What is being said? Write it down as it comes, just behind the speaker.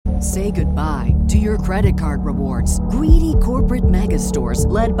Say goodbye to your credit card rewards. Greedy corporate mega stores,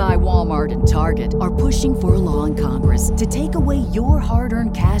 led by Walmart and Target, are pushing for a law in Congress to take away your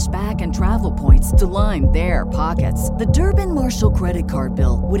hard-earned cash back and travel points to line their pockets. The Durbin-Marshall credit card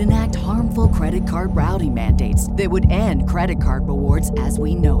bill would enact harmful credit card routing mandates that would end credit card rewards as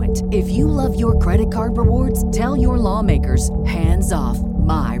we know it. If you love your credit card rewards, tell your lawmakers, hands off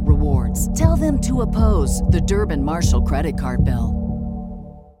my rewards. Tell them to oppose the Durbin-Marshall credit card bill.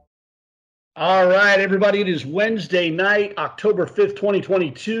 All right, everybody, it is Wednesday night, October 5th,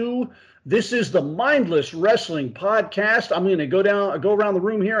 2022. This is the Mindless Wrestling Podcast. I'm going to go around the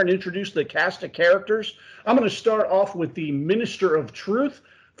room here and introduce the cast of characters. I'm going to start off with the Minister of Truth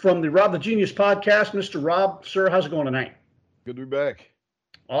from the Rob the Genius podcast. Mr. Rob, sir, how's it going tonight? Good to be back.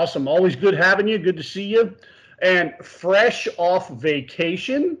 Awesome. Always good having you. Good to see you. And fresh off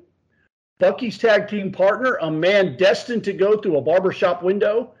vacation, Bucky's tag team partner, a man destined to go through a barbershop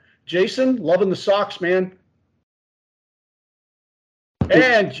window, Jason, loving the socks, man.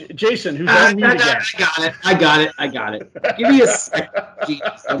 And Jason, who's on mute again. I got it. Give me a second,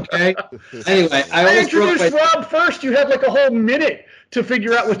 Jesus, okay? Anyway, I introduced Rob first. You had like a whole minute to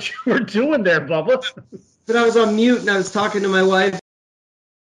figure out what you were doing there, Bubba. But I was on mute and I was talking to my wife.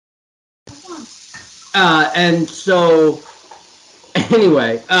 And so,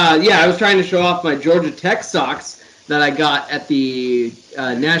 anyway, I was trying to show off my Georgia Tech socks that I got at the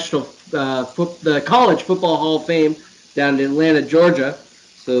the College Football Hall of Fame down in Atlanta, Georgia.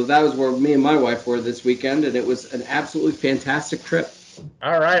 So that was where me and my wife were this weekend, and it was an absolutely fantastic trip.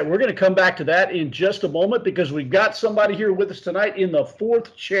 All right, we're going to come back to that in just a moment because we've got somebody here with us tonight in the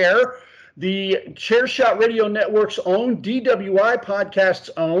fourth chair, the Chair Shot Radio Network's own, DWI Podcast's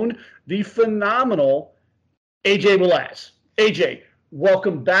own, the phenomenal AJ Velaz. AJ,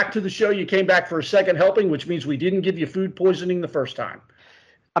 welcome back to the show. You came back for a second helping, which means we didn't give you food poisoning the first time.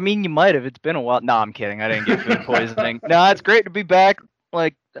 I mean, you might have. It's been a while. No, I'm kidding. I didn't get food poisoning. No, it's great to be back.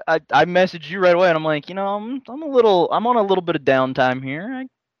 Like, I messaged you right away, and I'm like, I'm on a little bit of downtime here.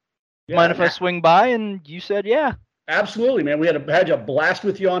 Mind if I swing by? And you said, yeah. Absolutely, man. We had a blast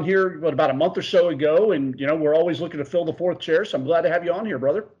with you on here about a month or so ago, and we're always looking to fill the fourth chair. So I'm glad to have you on here,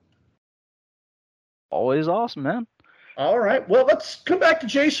 brother. Always awesome, man. All right. Well, let's come back to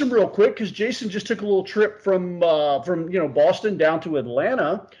Jason real quick because Jason just took a little trip from Boston down to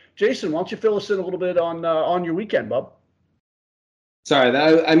Atlanta. Jason, why don't you fill us in a little bit on your weekend, bub? Sorry,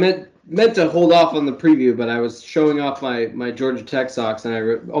 I meant to hold off on the preview, but I was showing off my Georgia Tech socks and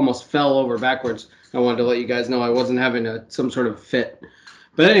I almost fell over backwards. I wanted to let you guys know I wasn't having some sort of fit.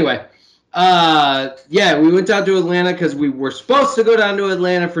 But anyway, we went down to Atlanta because we were supposed to go down to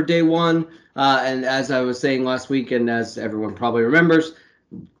Atlanta for day one. And as I was saying last week, and as everyone probably remembers,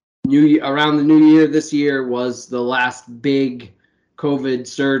 around the new year this year was the last big COVID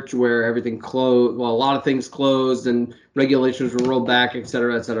surge where everything closed. Well, a lot of things closed and regulations were rolled back, et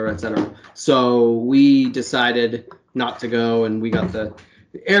cetera, et cetera, et cetera. So we decided not to go, and we got the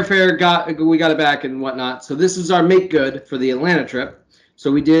airfare, we got it back and whatnot. So this is our make good for the Atlanta trip. So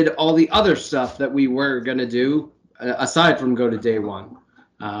we did all the other stuff that we were going to do aside from go to day one.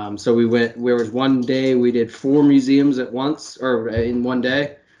 So we went, there was one day we did 4 museums at once, or in one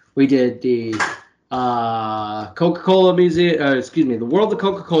day. We did the Coca-Cola museum, the World of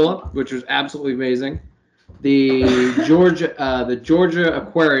Coca-Cola, which was absolutely amazing. The Georgia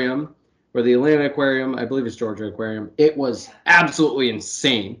Aquarium, or the Atlanta Aquarium, I believe it's Georgia Aquarium. It was absolutely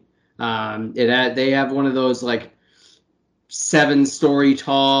insane. They have one of those like 7-story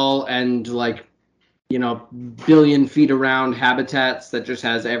tall and like, billion feet around habitats that just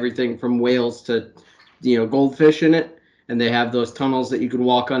has everything from whales to, goldfish in it. And they have those tunnels that you can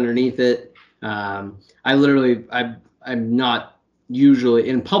walk underneath it. I'm not usually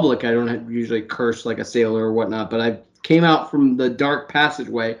in public. I don't usually curse like a sailor or whatnot, but I came out from the dark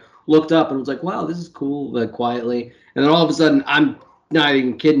passageway, looked up and was like, wow, this is cool, like quietly. And then all of a sudden, I'm not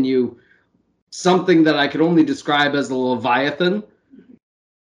even kidding you, something that I could only describe as a Leviathan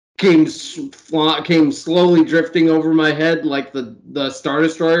came slowly drifting over my head like the Star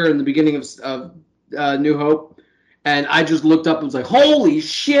Destroyer in the beginning of New Hope. And I just looked up and was like, holy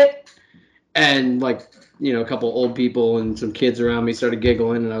shit. And like, a couple old people and some kids around me started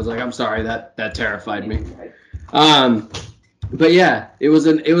giggling. And I was like, I'm sorry, that terrified me. But yeah, it was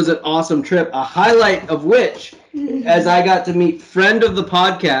an awesome trip. A highlight of which, as I got to meet friend of the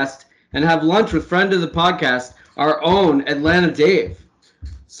podcast and have lunch with friend of the podcast, our own Atlanta Dave.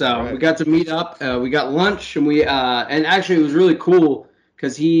 So we got to meet up. We got lunch, and and actually it was really cool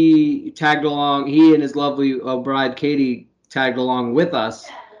because he tagged along. He and his lovely bride Katie tagged along with us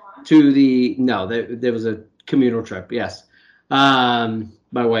to there was a communal trip. Yes,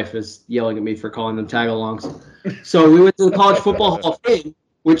 My wife is yelling at me for calling them tag-alongs. So we went to the College Football Hall of Fame,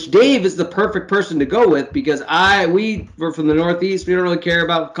 which Dave is the perfect person to go with because we're from the Northeast. We don't really care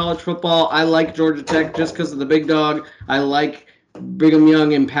about college football. I like Georgia Tech just because of the big dog. I like Brigham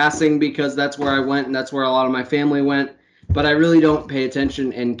Young in passing because that's where I went and that's where a lot of my family went. But I really don't pay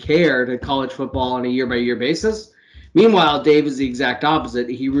attention and care to college football on a year-by-year basis. Meanwhile, Dave is the exact opposite.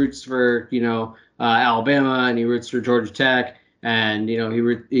 He roots for, Alabama, and he roots for Georgia Tech, and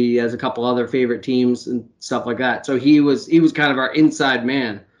he has a couple other favorite teams and stuff like that. So he was kind of our inside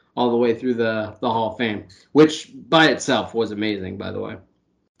man all the way through the Hall of Fame, which by itself was amazing, by the way.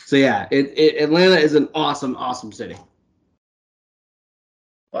 So yeah, Atlanta is an awesome city.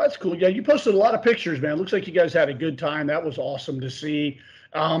 Well, that's cool. Yeah, you posted a lot of pictures, man. Looks like you guys had a good time. That was awesome to see.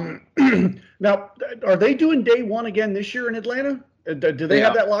 Now, are they doing day one again this year in Atlanta? Do they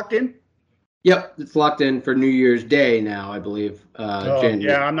have that locked in? Yep, it's locked in for New Year's Day now, I believe.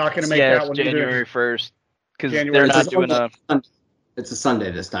 Yeah, I'm not going to make that one January either. 1st, because January they're not doing a. It's a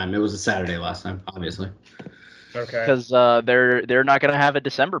Sunday this time. It was a Saturday last time, obviously. Okay. Because they're not going to have a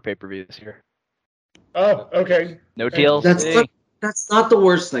December pay-per-view this year. Oh, okay. No TLC. That's not the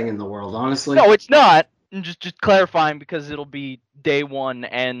worst thing in the world, honestly. No, it's not. Just clarifying because it'll be day one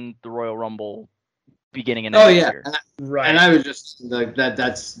and the Royal Rumble beginning of next year. Right. And I was just like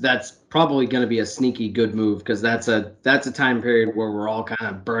that's probably going to be a sneaky good move because that's a time period where we're all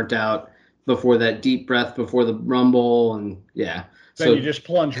kind of burnt out before that deep breath before the Rumble, and yeah. Then you just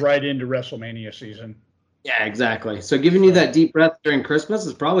plunge right into WrestleMania season. Yeah, exactly. So giving you that deep breath during Christmas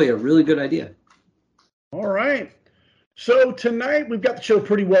is probably a really good idea. All right. So tonight we've got the show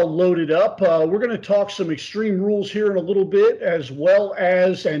pretty well loaded up. We're going to talk some Extreme Rules here in a little bit, as well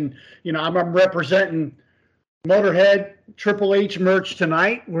as, and I'm representing Motorhead Triple H merch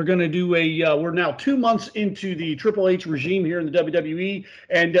tonight. We're going to do we're now 2 months into the Triple H regime here in the WWE,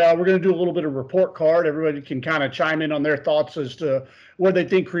 and we're going to do a little bit of report card. Everybody can kind of chime in on their thoughts as to where they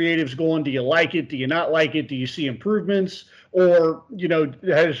think creative's going. Do you like it? Do you not like it? Do you see improvements? Or,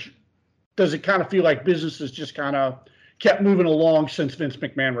 does it kind of feel like business has just kind of kept moving along since Vince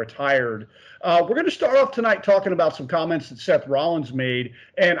McMahon retired? We're going to start off tonight talking about some comments that Seth Rollins made,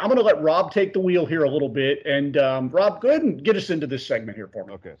 and I'm going to let Rob take the wheel here a little bit. And Rob, go ahead and get us into this segment here for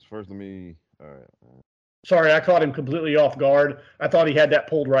me. Okay, so first all right. Sorry, I caught him completely off guard. I thought he had that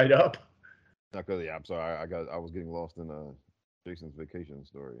pulled right up. I'm sorry. I was getting lost in Jason's vacation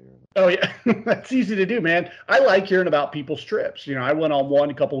story here. Oh yeah, that's easy to do, man. I like hearing about people's trips. I went on one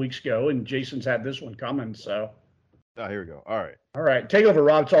a couple weeks ago, and Jason's had this one coming. So. Here we go. All right. Take over,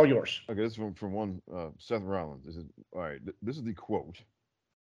 Rob. It's all yours. Okay, this is from one Seth Rollins. This is all right. This is the quote.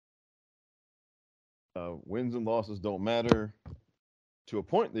 Wins and losses don't matter. To a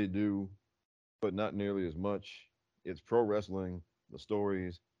point, they do, but not nearly as much. It's pro wrestling. The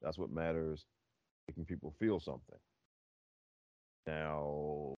stories. That's what matters. Making people feel something.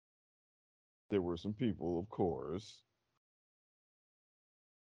 Now, there were some people, of course,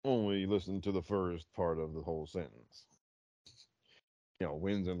 only listened to the first part of the whole sentence.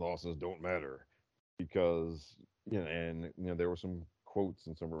 Wins and losses don't matter because, there were some quotes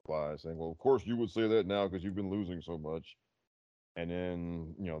and some replies saying, well, of course you would say that now because you've been losing so much. And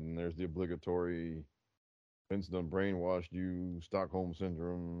then, then there's the obligatory Vince done brainwashed you, Stockholm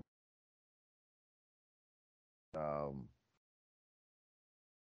syndrome.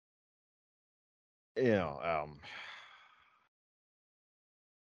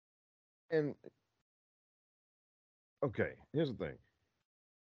 And okay, here's the thing.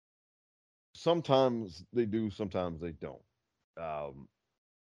 Sometimes they do, sometimes they don't.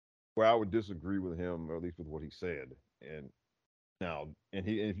 Where I would disagree with him, or at least with what he said, and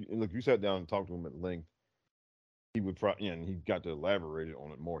look, you sat down and talked to him at length, he would probably, and he got to elaborate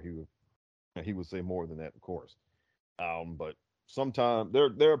on it more. He would say more than that, of course. But sometimes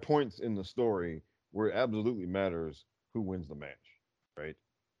there are points in the story where it absolutely matters who wins the match, right?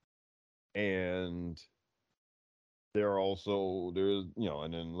 And there's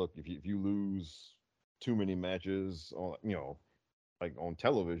and then look, if you lose too many matches on like on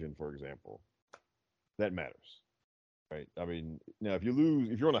television, for example, that matters, right? I mean, now if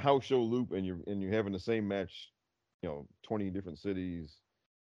you're on a house show loop and you're having the same match, 20 different cities,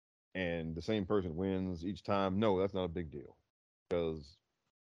 and the same person wins each time, no, that's not a big deal because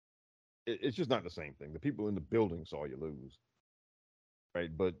it's just not the same thing. The people in the building saw you lose, right?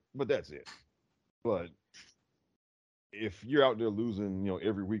 But that's it. But if you're out there losing,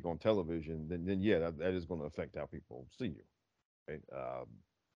 every week on television, then yeah, that is going to affect how people see you, right?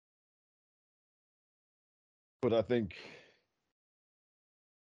 But I think,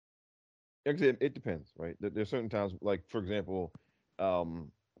 actually, it depends, right? There's certain times, like for example,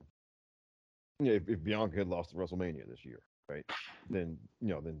 if Bianca had lost to WrestleMania this year, right, then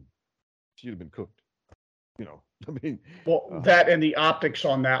she'd have been cooked. I mean, Well, that and the optics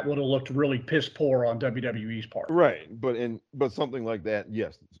on that would have looked really piss poor on WWE's part. right. But something like that,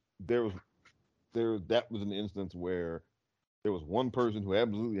 yes, that was an instance where there was one person who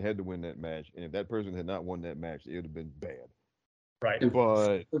absolutely had to win that match, and if that person had not won that match, it would have been bad. Right.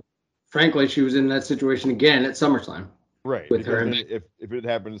 But frankly, she was in that situation again at SummerSlam. right, with because her. then if it had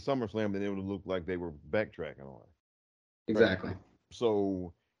happened in SummerSlam, then it would have looked like they were backtracking on her. Exactly. Right?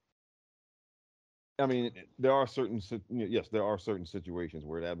 So, I mean, there are certain situations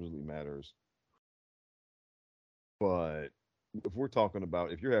where it absolutely matters. But if we're talking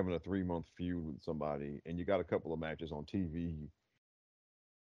about if you're having a 3-month feud with somebody and you got a couple of matches on TV,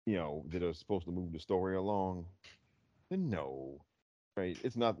 that are supposed to move the story along, then no, right?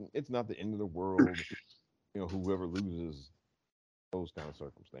 It's not the end of the world. Whoever loses those kind of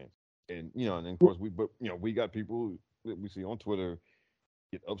circumstances, and and of course we got people that we see on Twitter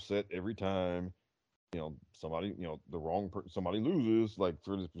get upset every time somebody the wrong person somebody loses. Like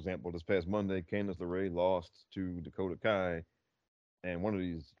for example, this past Monday, Candice LeRae lost to Dakota Kai, and one of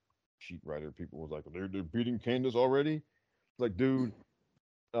these sheet writer people was like, they're beating Candice already. Like, dude,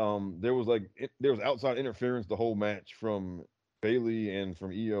 there was outside interference the whole match from Bailey and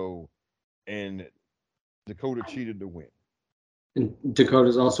from EO, and Dakota cheated to win. And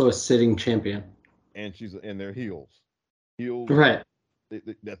Dakota's also a sitting champion. And they're heels. Heels. Right.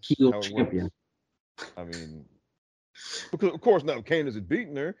 That's Heel how it champion. works. I mean, because of course now if Candice had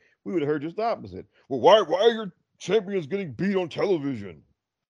beaten her, we would have heard just the opposite. Well, why are your champions getting beat on television?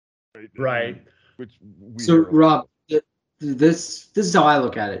 Right. So Rob, this is how I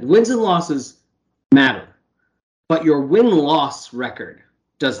look at it. Wins and losses matter, but your win-loss record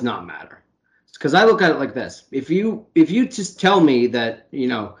does not matter. Because I look at it like this: if you just tell me that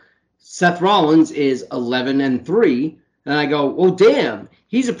Seth Rollins is 11-3, and I go, well, damn,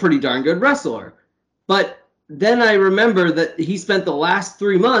 he's a pretty darn good wrestler, but then I remember that he spent the last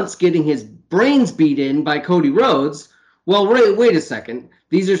 3 months getting his brains beat in by Cody Rhodes. Well, wait a second.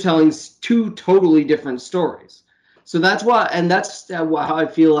 These are telling two totally different stories. So that's why, and that's how I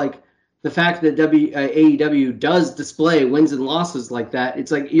feel like the fact that AEW does display wins and losses like that, it's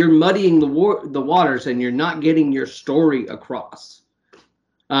like you're muddying the waters and you're not getting your story across.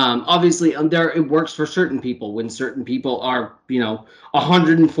 Obviously, it works for certain people. When certain people are,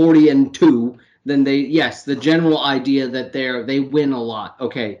 140-2, then the general idea that they win a lot.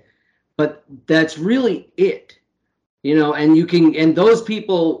 Okay, but that's really it. And those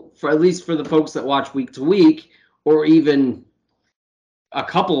people, for at least for the folks that watch week to week, or even a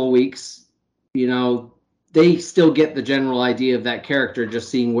couple of weeks, they still get the general idea of that character just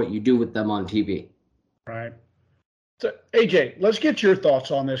seeing what you do with them on TV. Right. So, AJ, let's get your thoughts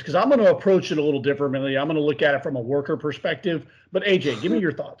on this because I'm going to approach it a little differently. I'm going to look at it from a worker perspective. But AJ, give me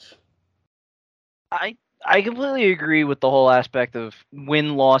your thoughts. I completely agree with the whole aspect of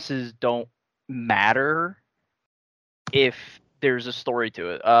win-losses don't matter if there's a story to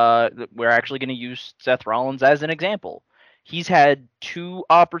it. We're actually going to use Seth Rollins as an example. He's had 2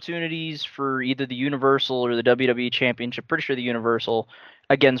 opportunities for either the Universal or the WWE Championship, pretty sure the Universal,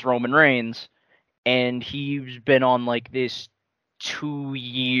 against Roman Reigns, and he's been on like this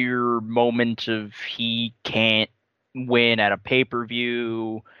 2-year moment of he can't win at a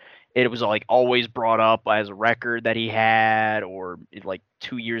pay-per-view. It was like always brought up as a record that he had, or like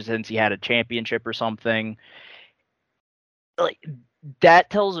 2 years since he had a championship or something. Like that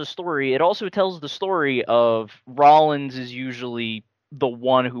tells a story. It also tells the story of Rollins is usually the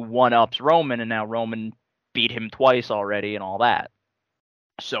one who one-ups Roman, and now Roman beat him twice already and all that.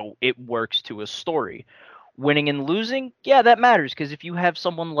 So it works to a story. Winning and losing, yeah, that matters, because if you have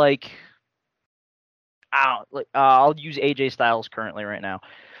someone like, I'll use AJ Styles currently right now.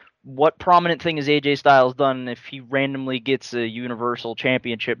 What prominent thing has AJ Styles done if he randomly gets a Universal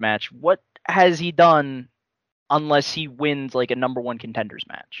Championship match? What has he done unless he wins like a number 1 contenders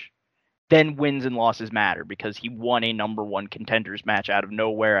match? Then wins and losses matter because he won a number 1 contenders match out of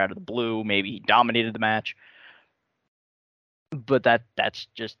nowhere, out of the blue. Maybe he dominated the match. But that's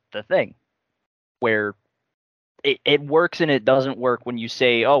just the thing where it works and it doesn't work when you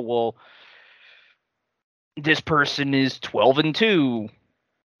say, oh, well, this person is 12-2.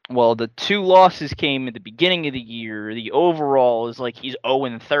 Well, the 2 losses came at the beginning of the year. The overall is like he's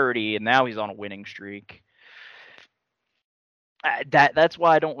 0-30, and now he's on a winning streak. That's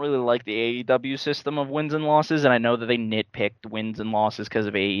why I don't really like the AEW system of wins and losses, and I know that they nitpicked wins and losses because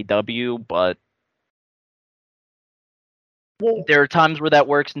of AEW, but there are times where that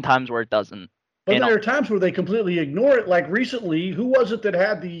works and times where it doesn't. But there are times where they completely ignore it. Like recently, who was it that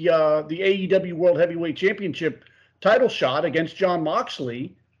had the AEW World Heavyweight Championship title shot against Jon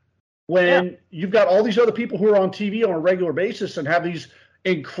Moxley? When you've got all these other people who are on TV on a regular basis and have these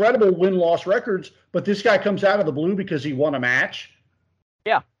incredible win-loss records, but this guy comes out of the blue because he won a match.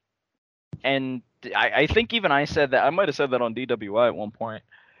 Yeah. And I think even I said that. I might have said that on DWI at one point.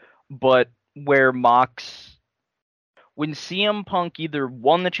 But where when CM Punk either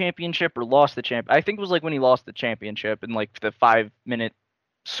won the championship or lost the champ, I think it was like when he lost the championship in like the 5-minute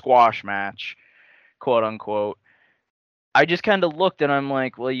squash match, quote unquote. I just kind of looked and I'm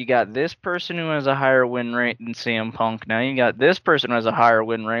like, well, you got this person who has a higher win rate than CM Punk. Now you got this person who has a higher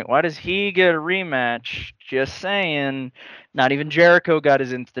win rate. Why does he get a rematch? Just saying. Not even Jericho got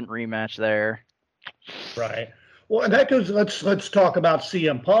his instant rematch there. Right. Well, and that goes, let's talk about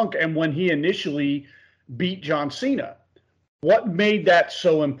CM Punk and when he initially beat John Cena. What made that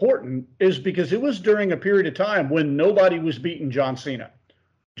so important is because it was during a period of time when nobody was beating John Cena.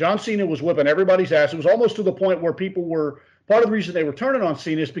 John Cena was whipping everybody's ass. It was almost to the point where people were, part of the reason they were turning on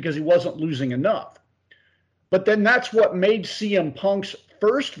Cena is because he wasn't losing enough. But then that's what made CM Punk's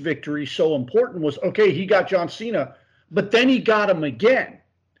first victory so important was, okay, he got John Cena, but then he got him again.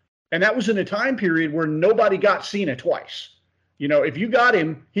 And that was in a time period where nobody got Cena twice. You know, if you got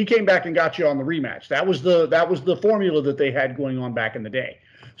him, he came back and got you on the rematch. That was the formula that they had going on back in the day.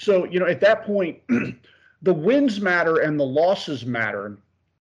 So, you know, at that point, the wins matter and the losses matter.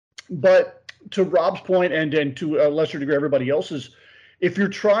 But to Rob's point, and to a lesser degree everybody else's, if you're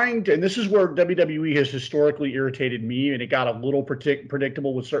trying to, and this is where WWE has historically irritated me, and it got a little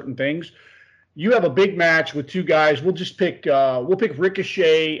predictable with certain things. You have a big match with two guys. We'll just pick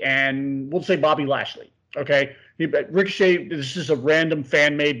Ricochet and we'll say Bobby Lashley. Okay, Ricochet. This is a random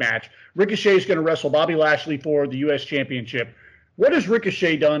fan-made match. Ricochet is going to wrestle Bobby Lashley for the U.S. Championship. What has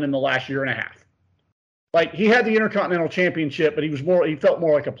Ricochet done in the last year and a half? Like, he had the Intercontinental Championship, but he felt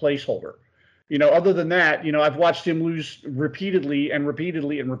more like a placeholder. You know, other than that, you know, I've watched him lose repeatedly and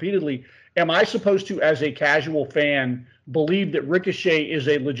repeatedly and repeatedly. Am I supposed to, as a casual fan, believe that Ricochet is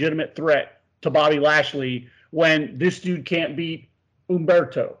a legitimate threat to Bobby Lashley when this dude can't beat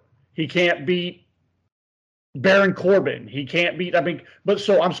Humberto? He can't beat Baron Corbin. He can't beat, but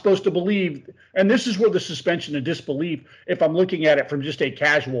so I'm supposed to believe, and this is where the suspension of disbelief, if I'm looking at it from just a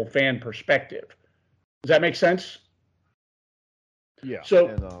casual fan perspective. Does that make sense? Yeah. So,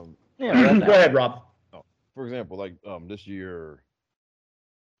 and, go ahead, Rob. For example, like this year,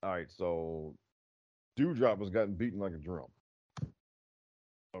 all right, so Dewdrop has gotten beaten like a drum.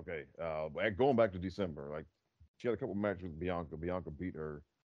 Okay, going back to December, like she had a couple matches with Bianca. Bianca beat her.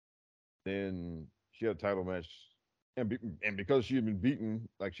 Then she had a title match, and because she had been beaten,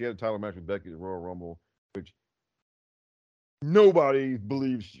 like she had a title match with Becky at the Royal Rumble, which nobody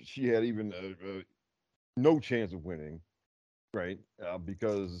believes she had even no chance of winning, right?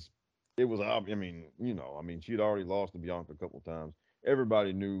 Because it was obvious. She had already lost to Bianca a couple of times.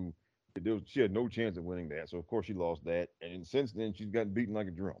 Everybody knew that she had no chance of winning that. So, of course, she lost that. And since then, she's gotten beaten like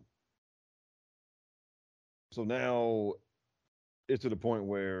a drum. So now it's to the point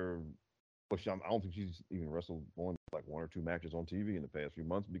where I don't think she's even wrestled on like one or two matches on TV in the past few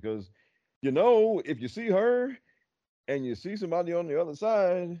months because, you know, if you see her and you see somebody on the other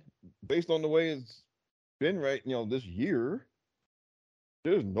side, based on the way it's been this year,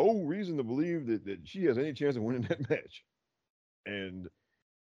 there's no reason to believe that she has any chance of winning that match. And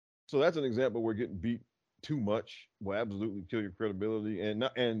so that's an example where getting beat too much will absolutely kill your credibility.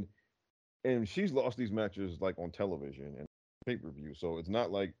 And she's lost these matches like on television and pay-per-view. So it's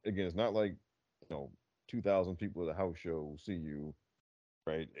not like 2,000 people at a house show see you,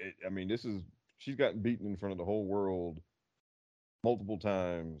 right? She's gotten beaten in front of the whole world multiple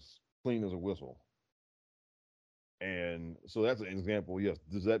times, clean as a whistle. And so that's an example. Yes.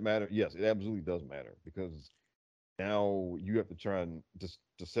 Does that matter? Yes, it absolutely does matter because now you have to try and just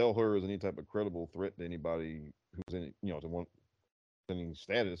to sell her as any type of credible threat to anybody who's in, to want any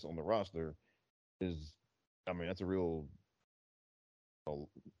status on the roster is, that's a real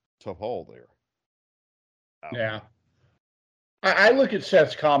tough haul there. Yeah. I look at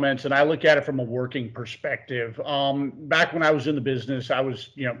Seth's comments and I look at it from a working perspective. Back when I was in the business, I was,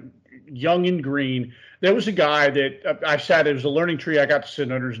 young and green. There was a guy that it was a learning tree I got to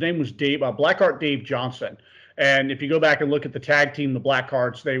sit under. His name was Blackheart Dave Johnson. And if you go back and look at the tag team, the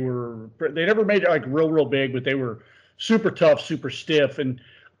Blackhearts, they never made it like real big, but they were super tough, super stiff. And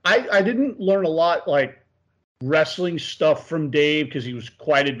I didn't learn a lot like wrestling stuff from Dave because he was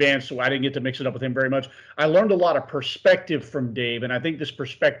quite advanced, so I didn't get to mix it up with him very much. I learned a lot of perspective from Dave, and I think this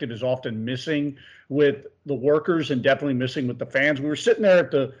perspective is often missing with the workers and definitely missing with the fans. We were sitting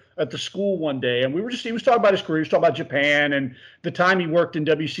there at the school one day, and he was talking about his career. He was talking about Japan and the time he worked in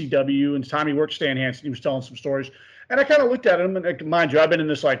WCW and the time he worked Stan Hansen. He was telling some stories. And I kind of looked at him, and mind you, I've been in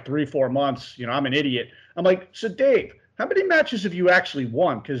this like 3-4 months. I'm an idiot. I'm like, so Dave, how many matches have you actually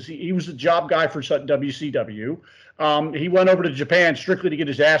won? Because he was the job guy for WCW. He went over to Japan strictly to get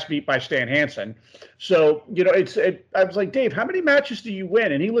his ass beat by Stan Hansen. So, I was like, Dave, how many matches do you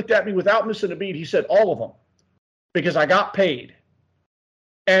win? And he looked at me without missing a beat. He said, all of them, because I got paid.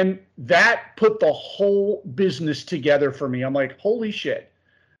 And that put the whole business together for me. I'm like, holy shit.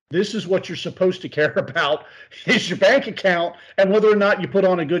 This is what you're supposed to care about is your bank account and whether or not you put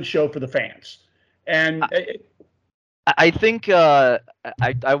on a good show for the fans. And I think I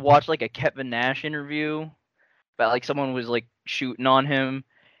watched like a Kevin Nash interview about like someone was like shooting on him,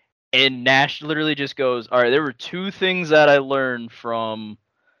 and Nash literally just goes, all right, there were two things that I learned from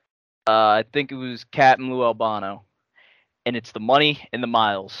I think it was Captain Lou Albano, and it's the money and the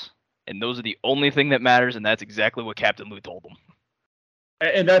miles, and those are the only thing that matters, and that's exactly what Captain Lou told him.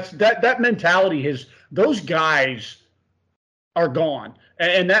 And that mentality is those guys are gone.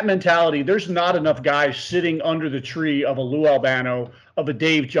 And that mentality, there's not enough guys sitting under the tree of a Lou Albano, of a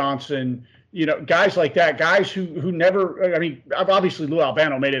Dave Johnson, guys like that, guys who never, obviously Lou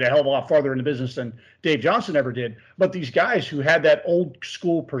Albano made it a hell of a lot farther in the business than Dave Johnson ever did. But these guys who had that old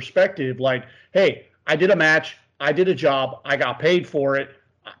school perspective, like, hey, I did a match, I did a job, I got paid for it,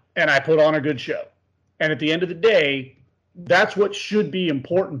 and I put on a good show. And at the end of the day, that's what should be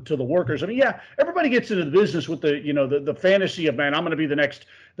important to the workers. Yeah, everybody gets into the business with the fantasy of, man, I'm going to be the next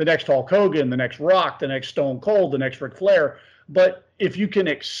Hulk Hogan, the next Rock, the next Stone Cold, the next Ric Flair. But if you can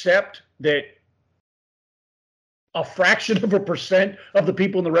accept that a fraction of a percent of the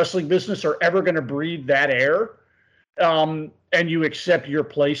people in the wrestling business are ever going to breathe that air, and you accept your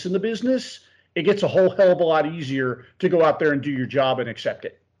place in the business, it gets a whole hell of a lot easier to go out there and do your job and accept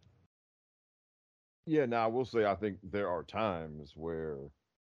it. Yeah, now I will say I think there are times where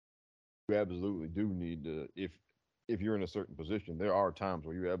you absolutely do need to, if you're in a certain position, there are times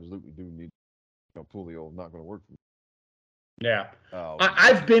where you absolutely do need to pull the old not going to work for me. Yeah.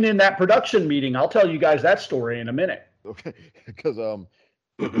 I've been in that production meeting. I'll tell you guys that story in a minute. Okay. Because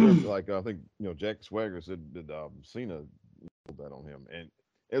like I think Jack Swagger said that Cena pulled that on him, and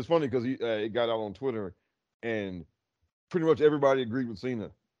it's funny because it got out on Twitter, and pretty much everybody agreed with Cena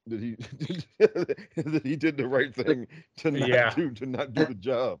that he did the right thing to not do the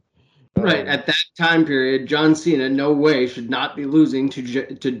job. Right at that time period, John Cena no way should not be losing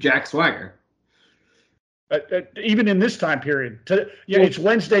to Jack Swagger. Even in this time period, it's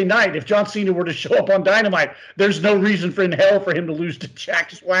Wednesday night. If John Cena were to show up on Dynamite, there's no reason in hell for him to lose to Jack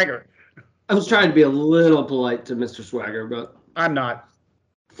Swagger. I was trying to be a little polite to Mr. Swagger, but I'm not.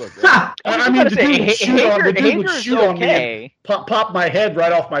 Look, the dude would shoot on me and pop my head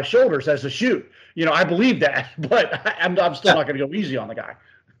right off my shoulders as a shoot. I believe that, but I'm still not going to go easy on the guy.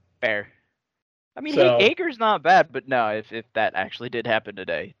 Fair. Hager's not bad, but no, if that actually did happen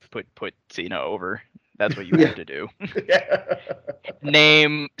today, put Cena over. That's what you have to do.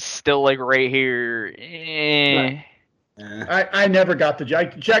 Name still like right here. I never got the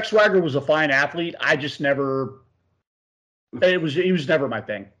Jack Swagger was a fine athlete. I just never. He was never my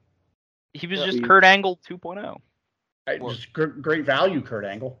thing. He was just Kurt Angle 2.0. It was great value, Kurt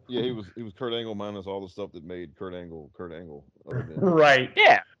Angle. Yeah, he was Kurt Angle minus all the stuff that made Kurt Angle. Right.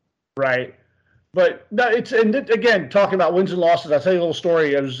 Yeah. Right. But no, again, talking about wins and losses, I'll tell you a little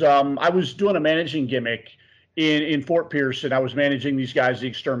story. I was doing a managing gimmick in Fort Pierce, and I was managing these guys, the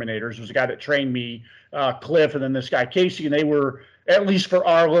Exterminators. It was a guy that trained me, Cliff, and then this guy Casey, and they were, at least for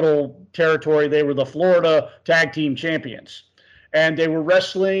our little territory, they were the Florida Tag Team Champions. And they were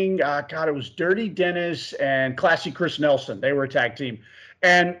wrestling, it was Dirty Dennis and Classy Chris Nelson. They were a tag team.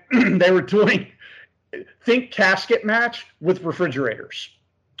 And they were doing, think casket match with refrigerators.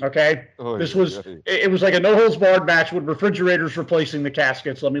 Okay? It was like a no-holds-barred match with refrigerators replacing the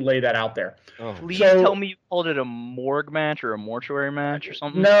caskets. Let me lay that out there. Please tell me you called it a morgue match or a mortuary match or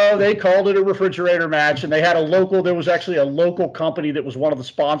something? No, they called it a refrigerator match, and they had there was actually a local company that was one of the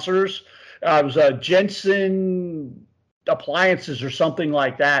sponsors. It was Jensen Appliances or something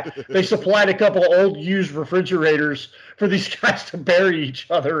like that. They supplied a couple of old used refrigerators for these guys to bury each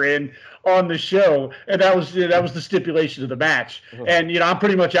other in on the show, and that was the stipulation of the match. And I'm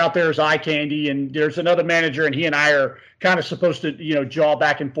pretty much out there as eye candy, and there's another manager, and he and I are kind of supposed to jaw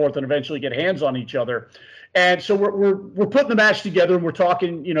back and forth and eventually get hands on each other. And so we're putting the match together, and we're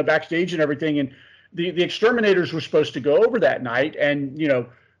talking backstage and everything, and the exterminators were supposed to go over that night, and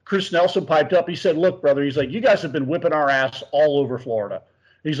Chris Nelson piped up. He said, "Look, brother," he's like, "you guys have been whipping our ass all over Florida."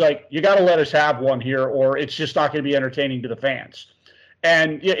 He's like, "You got to let us have one here, or it's just not going to be entertaining to the fans."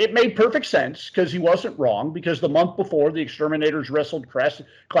 And it made perfect sense because he wasn't wrong, because the month before the exterminators wrestled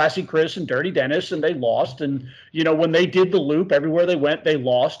Classy Chris and Dirty Dennis, and they lost. And, when they did the loop, everywhere they went, they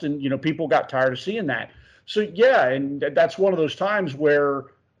lost. And, people got tired of seeing that. So, yeah, and that's one of those times where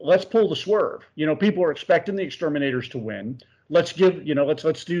let's pull the swerve. People are expecting the exterminators to win. Let's give,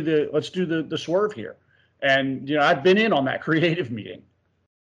 let's do the swerve here. And, I've been in on that creative meeting.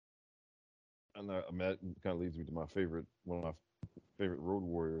 And that kind of leads me to one of my favorite Road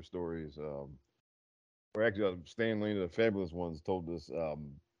Warrior stories. Or actually, Stan Lane of the Fabulous Ones told us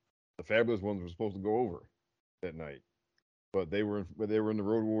the Fabulous Ones were supposed to go over that night, but they were in the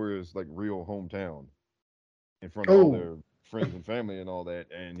Road Warriors like real hometown, in front of all their friends and family and all that.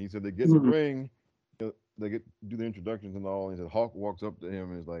 And he said they get in the ring, they do the introductions and all. And he said Hawk walks up to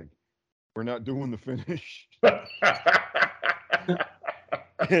him and is like, "We're not doing the finish."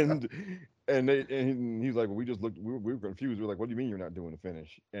 And he's like, "Well, we just looked. We were confused. We were like, what do you mean you're not doing the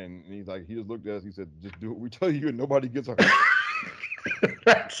finish?" And he's like, he just looked at us. He said, "Just do what we tell you, and nobody gets hurt."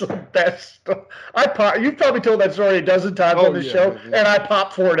 That's the best. You've probably told that story a dozen times on the show, and I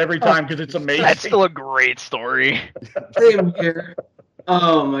pop for it every time because it's amazing. That's still a great story. Same here.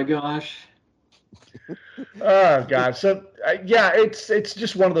 Oh my gosh. Oh God. So it's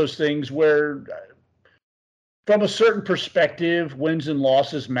just one of those things where, from a certain perspective, wins and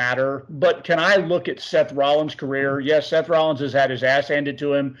losses matter. But can I look at Seth Rollins' career? Yes, Seth Rollins has had his ass handed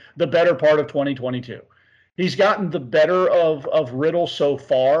to him the better part of 2022. He's gotten the better of Riddle so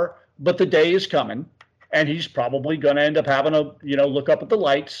far, but the day is coming, and he's probably going to end up having to, look up at the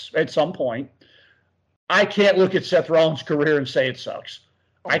lights at some point. I can't look at Seth Rollins' career and say it sucks.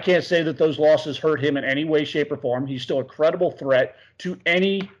 I can't say that those losses hurt him in any way, shape, or form. He's still a credible threat to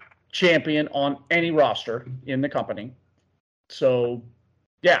any champion on any roster in the company. So,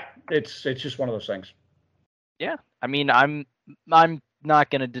 yeah, it's just one of those things. Yeah, I mean, I'm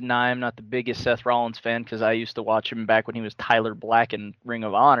not going to deny I'm not the biggest Seth Rollins fan, because I used to watch him back when he was Tyler Black in Ring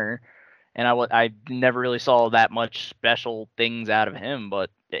of Honor, and I never really saw that much special things out of him. But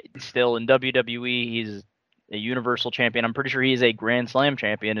still, in WWE, he's a Universal Champion. I'm pretty sure he is a Grand Slam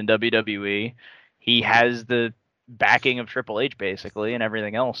champion in WWE. He has the backing of Triple H basically and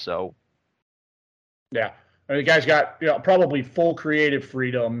everything else. So yeah, the guy's got probably full creative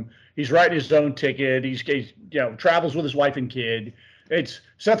freedom. He's writing his own ticket. He's travels with his wife and kid. It's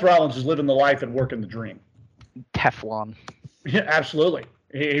Seth Rollins is living the life and working the dream. Teflon. Yeah, absolutely.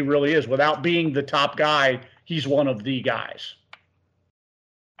 He really is. Without being the top guy, he's one of the guys.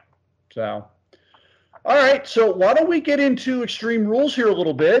 So, all right. So why don't we get into Extreme Rules here a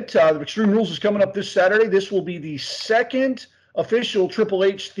little bit? Extreme Rules is coming up this Saturday. This will be the second official Triple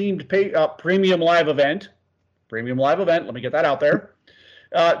H themed premium live event. Premium live event. Let me get that out there.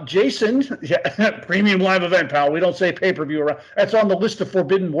 Jason, premium live event, pal. We don't say pay-per-view around. That's on the list of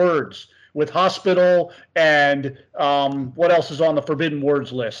forbidden words with hospital and what else is on the forbidden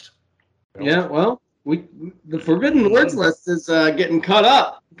words list? Yeah, well, the forbidden words list is getting cut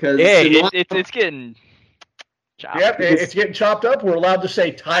up because it's getting chopped. Yep, it's getting chopped up. We're allowed to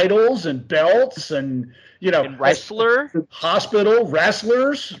say titles and belts and and wrestler, hospital,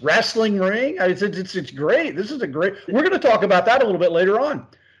 wrestlers, wrestling ring. It's great. This is a great. We're going to talk about that a little bit later on.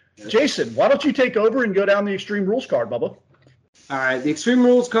 Jason, why don't you take over and go down the Extreme Rules card, Bubba? All right, the Extreme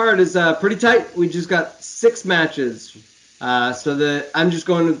Rules card is pretty tight. We just got 6 matches. I'm just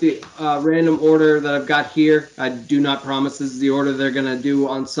going with the random order that I've got here. I do not promise this is the order they're going to do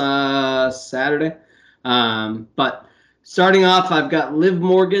on Saturday. But starting off, I've got Liv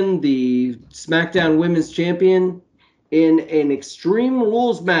Morgan, the SmackDown Women's Champion, in an Extreme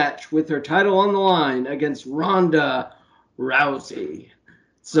Rules match with her title on the line against Ronda Rousey.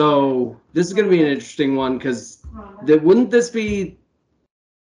 So this is going to be an interesting one because wouldn't this be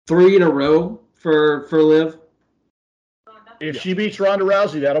 3 in a row for Liv? If she beats Ronda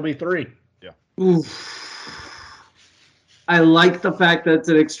Rousey, that'll be 3. Yeah. Oof. I like the fact that it's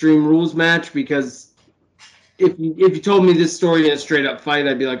an Extreme Rules match because if you told me this story in a straight up fight,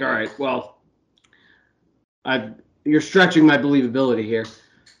 I'd be like, all right, well, you're stretching my believability here.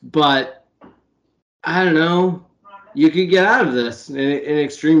 But I don't know. You could get out of this in an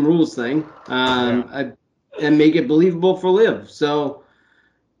Extreme Rules thing and make it believable for Liv. So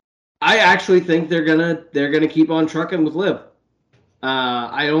I actually think they're gonna keep on trucking with Liv.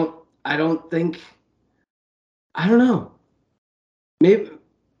 I don't know. Maybe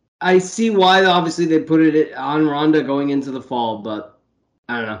I see why obviously they put it on Ronda going into the fall, but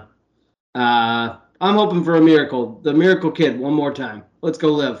I don't know. I'm hoping for a miracle. The Miracle Kid, one more time. Let's go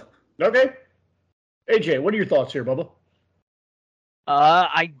Liv. Okay. AJ, what are your thoughts here, Bubba?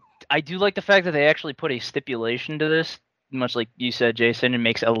 I do like the fact that they actually put a stipulation to this, much like you said, Jason. It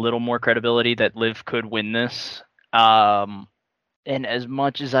makes a little more credibility that Liv could win this. And as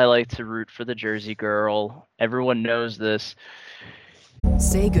much as I like to root for the Jersey girl, everyone knows this.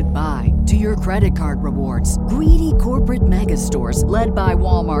 Say goodbye to your credit card rewards. Greedy corporate mega stores, led by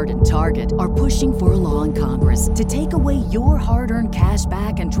Walmart and Target, are pushing for a law in Congress to take away your hard-earned cash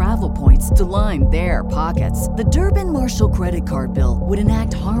back and travel points to line their pockets. The Durbin-Marshall credit card bill would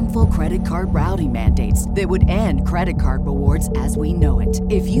enact harmful credit card routing mandates that would end credit card rewards as we know it.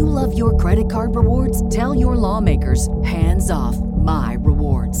 If you love your credit card rewards, tell your lawmakers, hands off my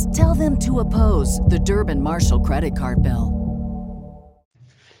rewards. Tell them to oppose the Durbin-Marshall credit card bill.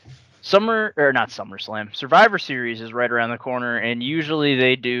 Survivor Series is right around the corner, and usually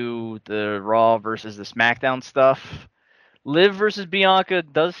they do the Raw versus the SmackDown stuff. Liv versus Bianca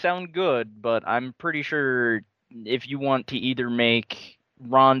does sound good, but I'm pretty sure if you want to either make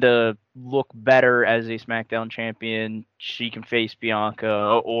Ronda look better as a SmackDown champion, she can face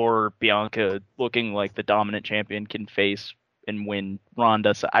Bianca, or Bianca looking like the dominant champion can face and win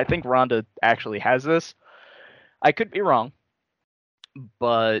Ronda. So I think Ronda actually has this. I could be wrong,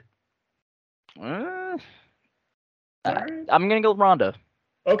 but I'm gonna go with Ronda.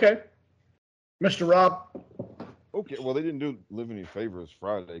 Okay. Mr. Rob? Okay, well, they didn't do Liv any favors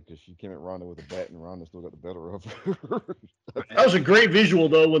Friday because she came at Ronda with a bat and Ronda still got the better of her. That was a great visual,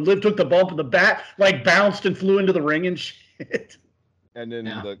 though, when Liv took the bump and the bat, like, bounced and flew into the ring and shit. And then,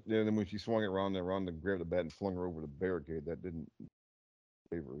 then when she swung at Ronda, Ronda grabbed the bat and flung her over the barricade. That didn't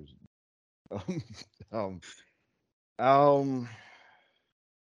favor her.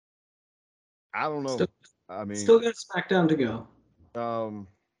 I don't know. Still got SmackDown to go.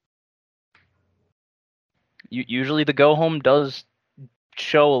 Usually the go home does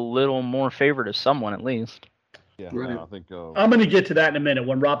show a little more favor to someone at least. Yeah, right. No, I think I'm going to get to that in a minute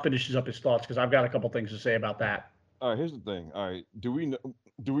when Rob finishes up his thoughts because I've got a couple things to say about that. All right, here's the thing. All right, do we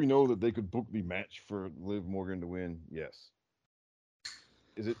know that they could book the match for Liv Morgan to win? Yes.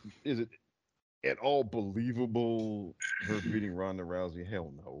 Is it at all believable her beating Ronda Rousey?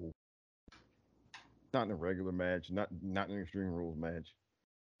 Hell no. Not in a regular match, not in an Extreme Rules match.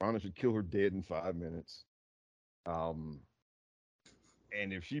 Ronda should kill her dead in 5 minutes. And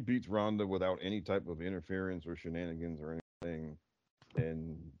if she beats Ronda without any type of interference or shenanigans or anything,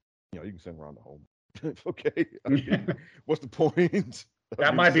 then you can send Ronda home. Okay. I mean, what's the point?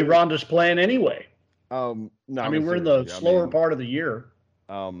 That might be Ronda's plan anyway. No, we're in the slower part of the year.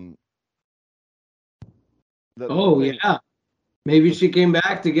 Yeah. Maybe she came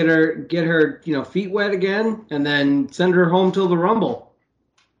back to get her feet wet again, and then send her home till the Rumble.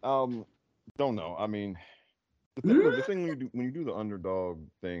 Don't know. I mean, the thing when you do the underdog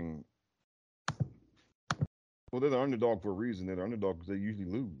thing, well, they're the underdog for a reason. They're the underdog because they usually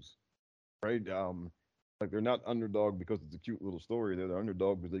lose, right? Like they're not underdog because it's a cute little story. They're the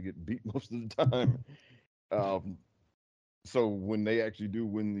underdog because they get beat most of the time. So when they actually do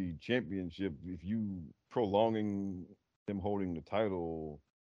win the championship, if you prolonging them holding the title,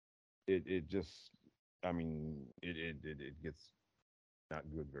 it just, I mean, it gets not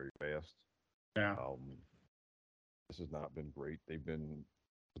good very fast. Yeah. This has not been great. They've had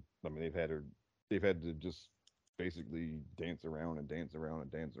to just basically dance around and dance around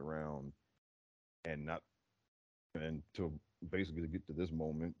and dance around and to basically get to this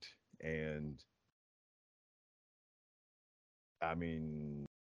moment. And I mean,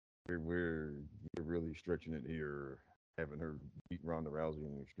 we're really stretching it here, having her beat Ronda Rousey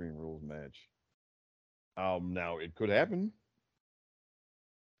in an Extreme Rules match. Now it could happen,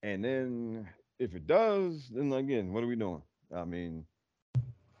 and then if it does, then again, what are we doing? I mean,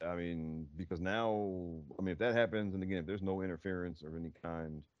 because now, if that happens, and again, if there's no interference of any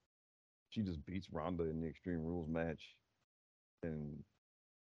kind, she just beats Ronda in the Extreme Rules match, and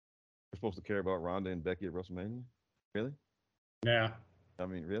we're supposed to care about Ronda and Becky at WrestleMania? Really? Yeah. I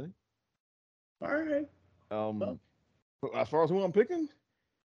mean, really? All right. As far as who I'm picking,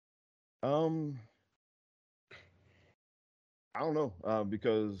 I don't know,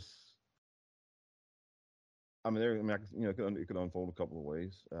 because it could unfold a couple of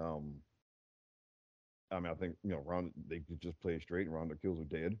ways. I think Ronda, they could just play it straight and Ronda kills her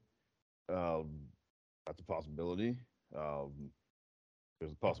dead. That's a possibility.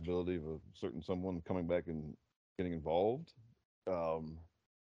 There's a possibility of a certain someone coming back and getting involved.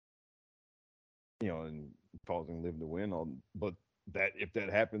 And causing Liv to win. But if that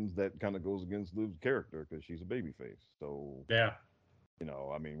happens, that kind of goes against Liv's character because she's a babyface. So yeah,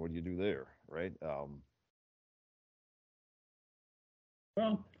 I mean, what do you do there, right?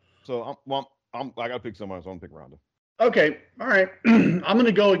 Well, So I got to pick someone, so I'm gonna pick Ronda. okay, all right. I'm going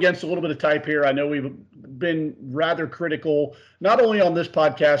to go against a little bit of type here. I know we've been rather critical, not only on this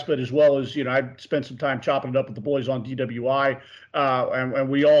podcast, but as well as, I spent some time chopping it up with the boys on DWI, and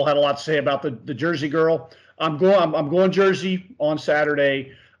we all had a lot to say about the Jersey girl. I'm going Jersey on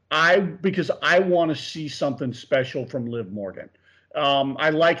Saturday. Because I want to see something special from Liv Morgan. I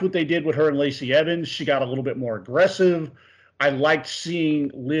liked what they did with her and Lacey Evans. She got a little bit more aggressive. I liked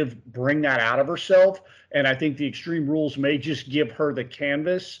seeing Liv bring that out of herself. And I think the Extreme Rules may just give her the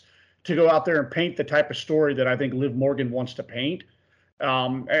canvas to go out there and paint the type of story that I think Liv Morgan wants to paint.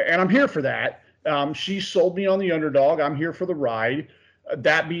 And I'm here for that. She sold me on the underdog. I'm here for the ride.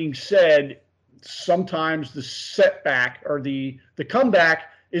 That being said, sometimes the setback or the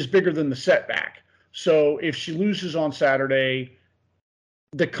comeback is bigger than the setback. So if she loses on Saturday,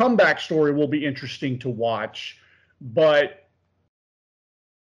 the comeback story will be interesting to watch. But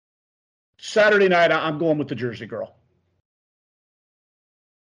Saturday night, I'm going with the Jersey girl.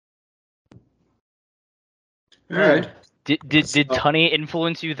 All right. Did Tunney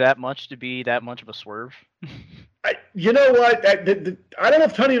influence you that much to be that much of a swerve? You know what? I don't know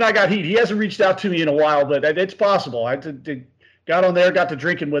if Tunney and I got heat. He hasn't reached out to me in a while, but it's possible. I got on there, got to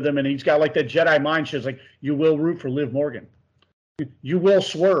drinking with him, and he's got like that Jedi mind shit. It's like, you will root for Liv Morgan. You will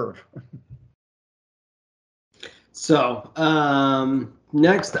swerve. So,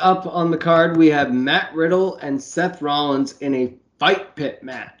 next up on the card, we have Matt Riddle and Seth Rollins in a fight pit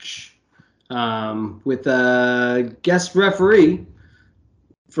match with a guest referee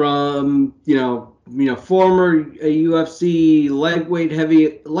from, former UFC light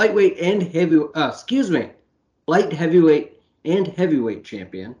heavyweight and heavyweight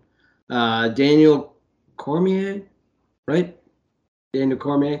champion, Daniel Cormier, right? Daniel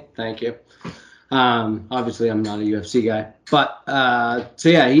Cormier, thank you. Obviously, I'm not a UFC guy, but so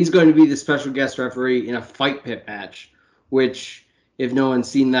yeah, he's going to be the special guest referee in a fight pit match, which, if no one's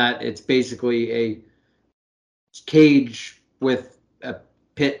seen that, it's basically a cage with a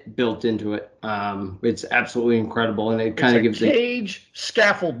pit built into it. It's absolutely incredible, and it kind of gives a cage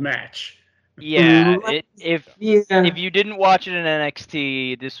scaffold match. Yeah, if you didn't watch it in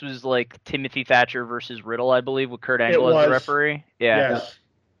NXT, this was like Timothy Thatcher versus Riddle, I believe, with Kurt Angle as the referee. Yeah. Yes.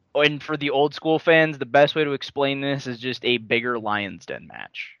 And for the old school fans, the best way to explain this is just a bigger Lion's Den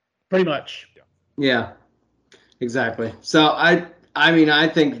match. Pretty much. Yeah, exactly. So I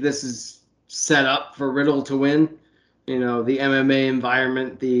think this is set up for Riddle to win. The MMA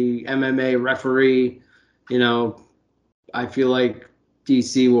environment, the MMA referee, I feel like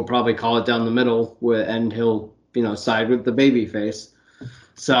DC will probably call it down the middle and he'll, side with the babyface.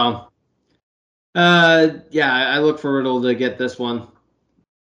 So, I look for Riddle to get this one.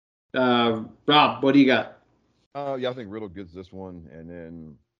 Rob, what do you got? I think Riddle gets this one, and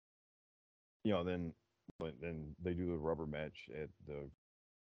then, then they do the rubber match at the.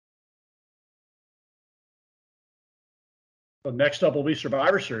 So next up will be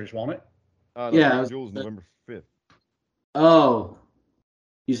Survivor Series, won't it? Crown Jewel's November 5th. Oh,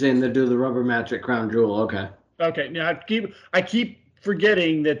 you saying they do the rubber match at Crown Jewel? Okay. Okay. Now I keep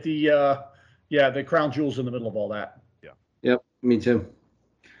forgetting that the Crown Jewel's in the middle of all that. Yeah. Yep. Me too.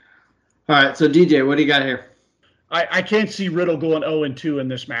 All right, so DJ, what do you got here? I can't see Riddle going 0-2 in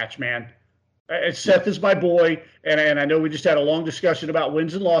this match, man. Seth is my boy, and I know we just had a long discussion about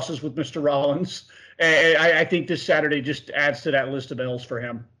wins and losses with Mr. Rollins. And I think this Saturday just adds to that list of L's for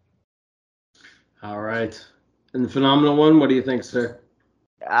him. All right. And the phenomenal one, what do you think, sir?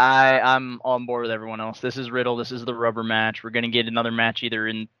 I'm on board with everyone else. This is Riddle. This is the rubber match. We're going to get another match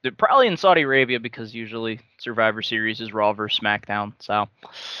probably in Saudi Arabia, because usually Survivor Series is Raw versus SmackDown. So.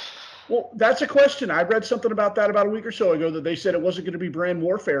 Well, that's a question. I read something about that about a week or so ago, that they said it wasn't going to be brand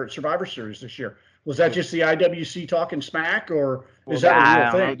warfare at Survivor Series this year. Was that just the IWC talking smack, or is that a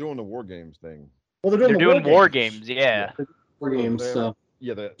real thing? They're doing the War Games thing. Well, they're doing War Games, yeah. War Games, so.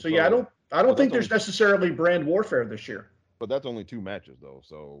 Yeah. I don't think there's necessarily brand warfare this year. But that's only 2 matches, though,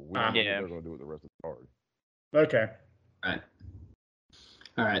 so we don't know what they're going to do with the rest of the card. Okay.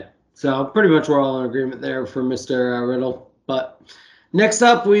 All right. So pretty much we're all in agreement there for Mr. Riddle. But next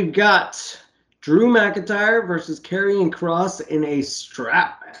up, we've got Drew McIntyre versus Karrion Kross in a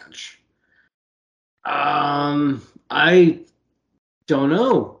strap match. I don't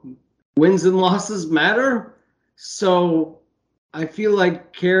know. Wins and losses matter. So I feel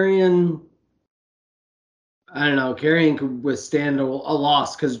like Karrion could withstand a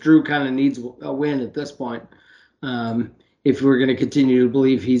loss, because Drew kind of needs a win at this point. If we're going to continue to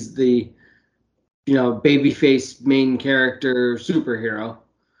believe he's the babyface main character superhero.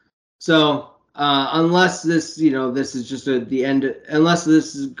 So unless this, this is just the end, unless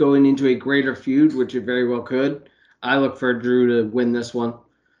this is going into a greater feud, which it very well could, I look for Drew to win this one.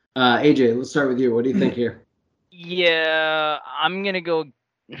 AJ, let's start with you. What do you think here? Yeah, I'm gonna go.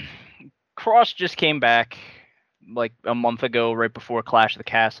 Cross just came back like a month ago, right before Clash of the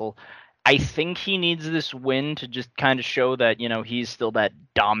Castle. I think he needs this win to just kind of show that, he's still that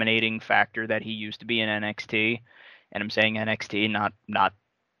dominating factor that he used to be in NXT. And I'm saying NXT, not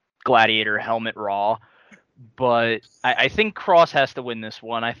Gladiator Helmet Raw. But I think Cross has to win this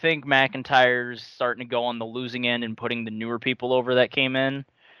one. I think McIntyre's starting to go on the losing end and putting the newer people over that came in.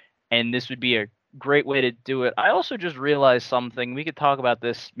 And this would be a great way to do it. I also just realized something. We could talk about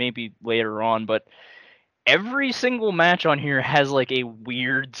this maybe later on, but every single match on here has like a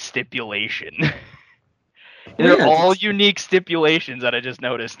weird stipulation. They're all unique stipulations that I just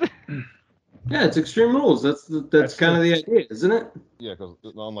noticed. Yeah, it's Extreme Rules. That's kind of the idea, isn't it? Yeah, because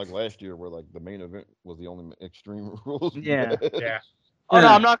unlike last year, where like the main event was the only Extreme Rules. Yeah. Yeah. Oh no,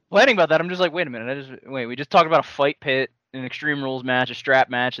 I'm not complaining about that. I'm just like, wait a minute. We just talked about a fight pit, an Extreme Rules match, a strap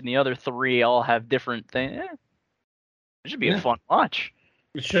match, and the other three all have different things. It should be a fun watch.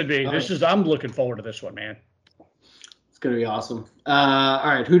 It should be. I'm looking forward to this one, man. It's gonna be awesome. All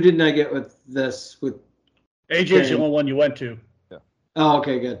right, who didn't I get with this? With AJ's the only one you went to. Yeah. Oh,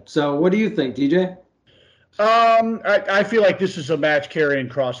 okay, good. So, what do you think, DJ? I feel like this is a match Karrion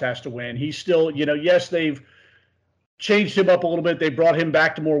Kross has to win. He's still, yes, they've changed him up a little bit. They brought him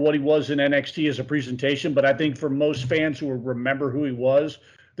back to more what he was in NXT as a presentation, but I think for most fans who remember who he was,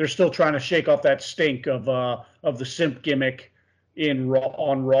 they're still trying to shake off that stink of the simp gimmick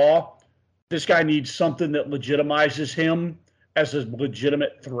on Raw. This guy needs something that legitimizes him as a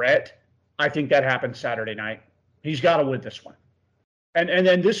legitimate threat. I think that happens Saturday night. He's got to win this one. And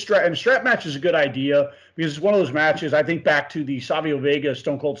then this strap match is a good idea because it's one of those matches. I think back to the Savio Vega,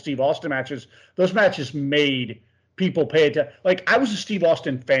 Stone Cold Steve Austin matches. Those matches made people pay attention. Like, I was a Steve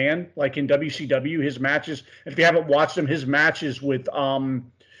Austin fan, like in WCW, his matches. If you haven't watched them, his matches with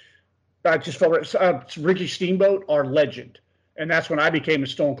I just felt Ricky Steamboat are legend. And that's when I became a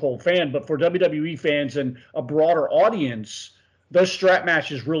Stone Cold fan. But for WWE fans and a broader audience, those strap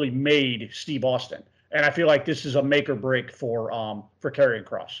matches really made Steve Austin. And I feel like this is a make or break for Karrion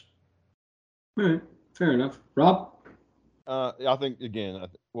Kross. All right, fair enough. Rob? I think again, I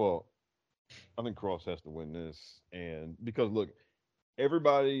think Kross has to win this, and because look,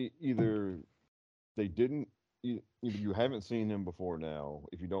 everybody either you haven't seen him before now.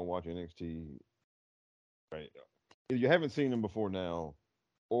 If you don't watch NXT, right? If you haven't seen him before now,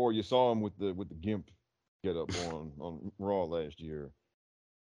 or you saw him with the gimp get up on Raw last year.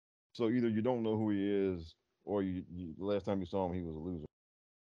 So either you don't know who he is, or you last time you saw him, he was a loser.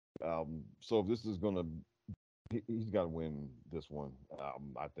 So if this is he's got to win this one,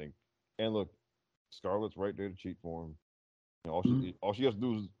 I think. And look, Scarlett's right there to cheat for him. All she has to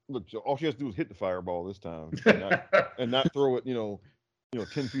do is All she has to do is hit the fireball this time, and not throw it,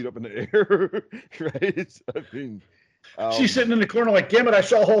 10 feet up in the air, right? I mean, she's sitting in the corner like, damn it, I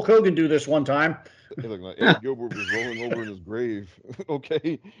saw Hulk Hogan do this one time. Look, like Ed Gilbert was rolling over in his grave.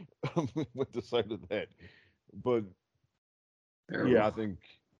 Okay, with the sight of that. But yeah, I think,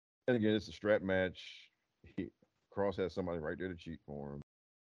 and again, it's a strap match. Kross has somebody right there to cheat for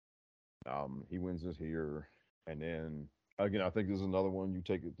him. He wins this here, and then again, I think this is another one. You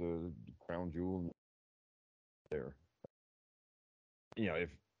take it to Crown Jewel there. If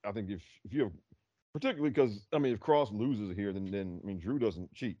you have, particularly because if Kross loses here, then Drew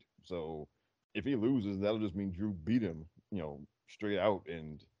doesn't cheat. So if he loses, that'll just mean Drew beat him, straight out.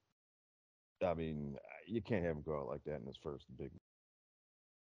 And you can't have him go out like that in his first big.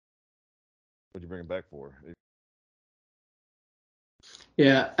 What'd you bring him back for?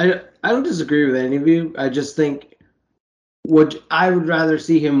 Yeah, I don't disagree with any of you. I just think I would rather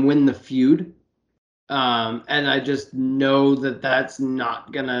see him win the feud. And I just know that that's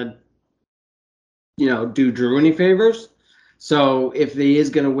not gonna, do Drew any favors. So if he is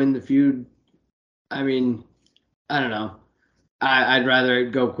gonna win the feud, I don't know. I'd rather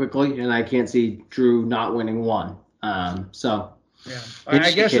it go quickly, and I can't see Drew not winning one. So yeah,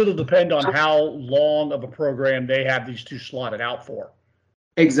 I guess it'll depend on how long of a program they have these two slotted out for.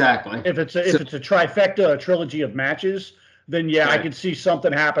 Exactly. If it's a trifecta, a trilogy of matches, then yeah, right. I could see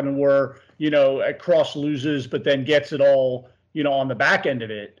something happen where Kross loses, but then gets it all on the back end of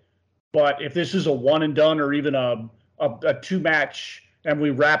it. But if this is a one and done, or even a 2-match, and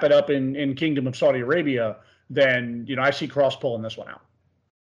we wrap it up in Kingdom of Saudi Arabia, then I see Kross pulling this one out.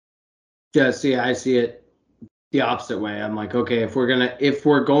 Just I see it the opposite way. I'm like, okay, if we're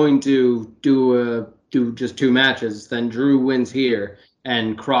going to do just 2 matches, then Drew wins here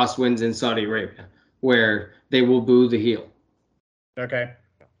and Cross wins in Saudi Arabia, where they will boo the heel. Okay.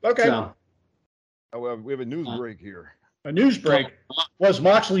 So We have a news break here. A news break. Was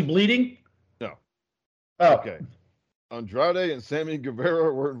Moxley bleeding? No. Oh. Okay. Andrade and Sammy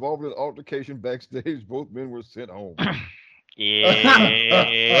Guevara were involved in an altercation backstage. Both men were sent home.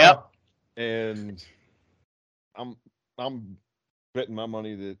 Yep. And I'm betting my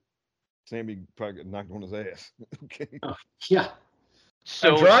money that Sammy probably got knocked on his ass. Okay. yeah.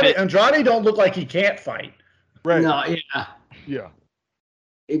 So Andrade don't look like he can't fight. Right. No, yeah. Yeah.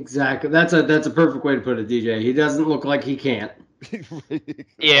 Exactly. That's a perfect way to put it, DJ. He doesn't look like he can't.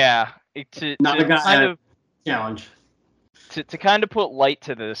 yeah. Not a guy kind of challenge. To kind of put light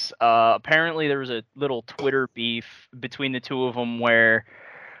to this, apparently there was a little Twitter beef between the two of them where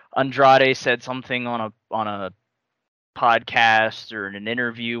Andrade said something on a podcast or in an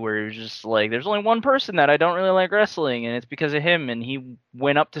interview where it was just like, there's only one person that I don't really like wrestling, and it's because of him. And he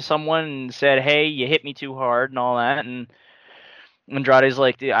went up to someone and said, "Hey, you hit me too hard," and all that. And Andrade's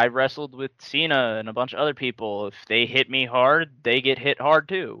like, I wrestled with Cena and a bunch of other people. If they hit me hard, they get hit hard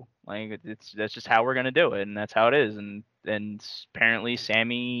too. Like that's just how we're gonna do it, and that's how it is. And apparently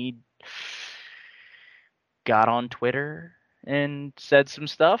Sammy got on Twitter and said some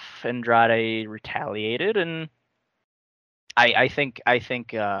stuff. Andrade retaliated, and I think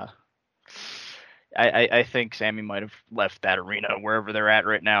Sammy might have left that arena wherever they're at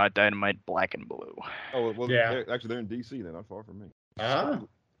right now at Dynamite Black and Blue. Oh well, yeah. They're in DC then, not far from me.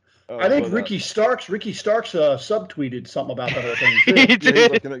 I think Ricky Starks subtweeted something about that whole thing too. He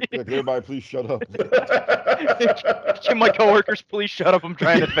did. Like, can everybody please shut up? Can my coworkers please shut up? I'm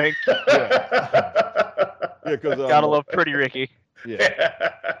trying to think. Yeah, because Gotta love Pretty Ricky.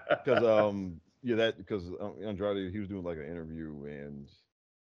 Yeah, because Andrade, he was doing like an interview, and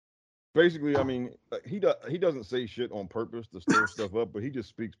basically, I mean, he doesn't say shit on purpose to stir stuff up, but he just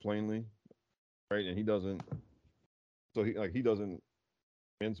speaks plainly, right? And he doesn't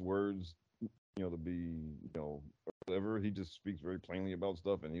mince words, to be, whatever. He just speaks very plainly about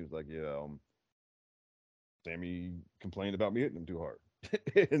stuff, and he was like, yeah, Sammy complained about me hitting him too hard,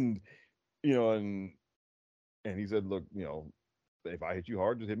 and and he said, look, if I hit you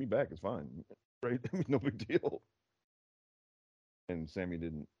hard, just hit me back. It's fine, right? I mean, no big deal. And Sammy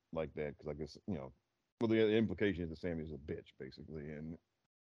didn't like that because I guess, the implication is that Sammy's a bitch, basically, and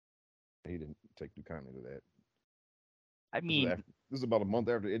he didn't take too kindly to that. I mean, this is about a month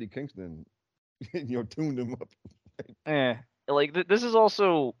after Eddie Kingston, tuned him up. This is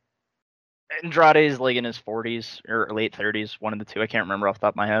also Andrade's like in his 40s or late 30s, one of the two. I can't remember off the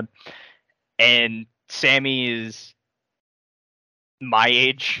top of my head. And Sammy is my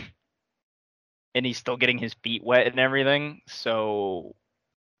age, and he's still getting his feet wet and everything. So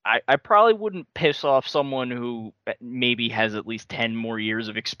I probably wouldn't piss off someone who maybe has at least 10 more years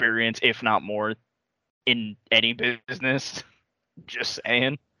of experience, if not more, in any business. Just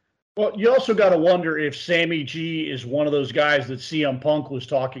saying. Well, you also got to wonder if Sammy G is one of those guys that CM Punk was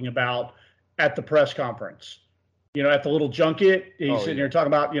talking about at the press conference. At the little junket, he's sitting here talking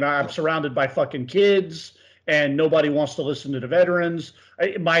about, I'm surrounded by fucking kids and nobody wants to listen to the veterans.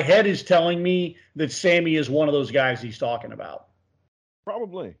 My head is telling me that Sammy is one of those guys he's talking about.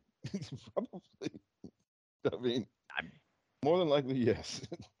 Probably. I mean, more than likely, yes.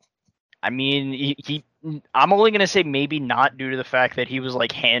 I mean, I'm only going to say maybe not due to the fact that he was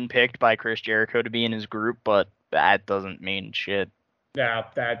like handpicked by Chris Jericho to be in his group, but that doesn't mean shit. Yeah,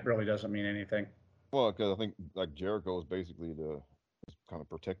 that really doesn't mean anything. Well, because I think like Jericho is basically the kind of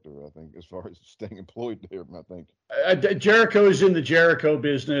protector, I think, as far as staying employed there, I think. Jericho is in the Jericho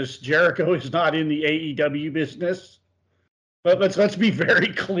business. Jericho is not in the AEW business. But let's be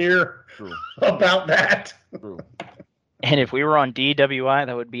very clear about that. True. And if we were on DWI,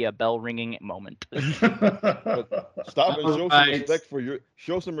 that would be a bell ringing moment. But stop and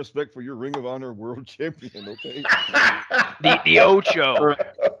show some respect for your Ring of Honor World Champion, okay? the Ocho.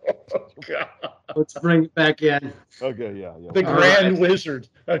 God. Let's bring it back in. Okay, yeah. The Grand Wizard.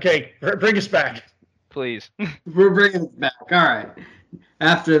 Okay, bring us back. Please. We're bringing it back. All right.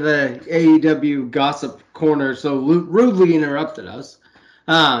 After the AEW gossip corner so rudely interrupted us,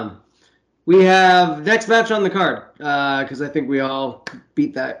 we have next match on the card because I think we all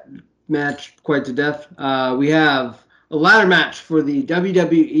beat that match quite to death. We have a ladder match for the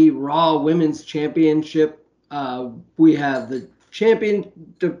WWE Raw Women's Championship. We have the champion,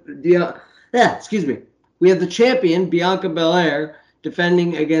 We have the champion Bianca Belair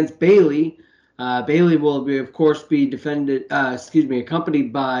defending against Bayley. Bayley will be, of course, be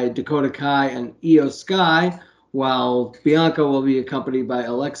accompanied by Dakota Kai and Io Sky, while Bianca will be accompanied by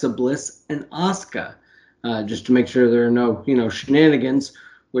Alexa Bliss and Asuka, just to make sure there are no, shenanigans,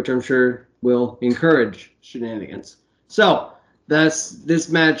 which I'm sure will encourage shenanigans. So this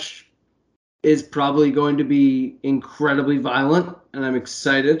match is probably going to be incredibly violent, and I'm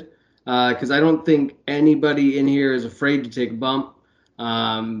excited because I don't think anybody in here is afraid to take a bump.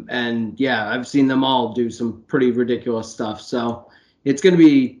 And yeah, I've seen them all do some pretty ridiculous stuff. So it's going to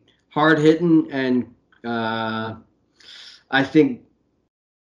be hard hitting, and I think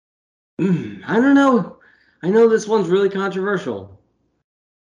I don't know. I know this one's really controversial,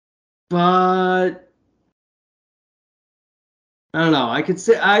 but I don't know. I could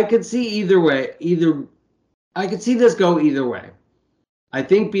see either way. I could see this go either way. I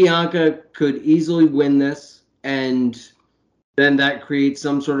think Bianca could easily win this, and then that creates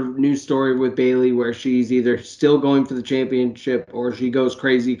some sort of new story with Bayley where she's either still going for the championship or she goes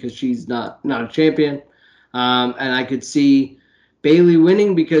crazy because she's not a champion. And I could see Bayley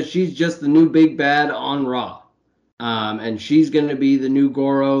winning because she's just the new big bad on Raw. And she's going to be the new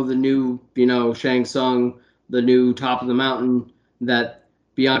Goro, the new, Shang Tsung, the new top of the mountain that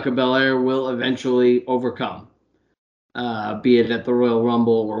Bianca Belair will eventually overcome, be it at the Royal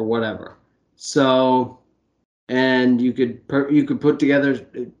Rumble or whatever. So, and you could put together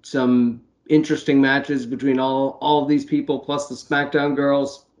some interesting matches between all of these people plus the SmackDown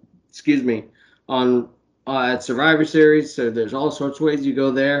girls. Excuse me, on at Survivor Series. So there's all sorts of ways you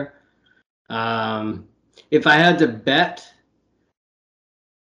go there. If I had to bet,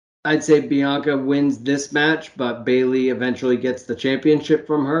 I'd say Bianca wins this match, but Bayley eventually gets the championship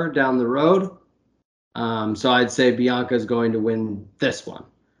from her down the road. So I'd say Bianca's going to win this one.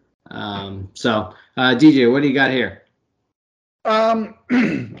 DJ, what do you got here?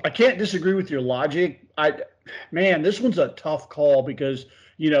 I can't disagree with your logic. This one's a tough call because,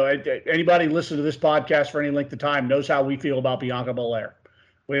 anybody listen to this podcast for any length of time knows how we feel about Bianca Belair.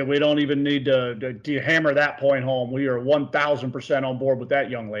 We don't even need to hammer that point home. We are 1,000% on board with that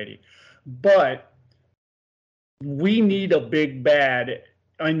young lady. But we need a big bad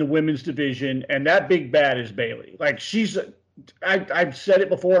in the women's division, and that big bad is Bayley. Like, I've said it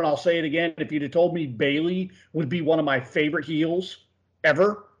before and I'll say it again. If you'd have told me Bayley would be one of my favorite heels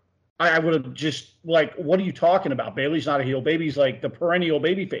ever, I would have just like, what are you talking about? Bayley's not a heel. Baby's like the perennial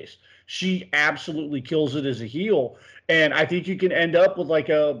baby face. She absolutely kills it as a heel. And I think you can end up with like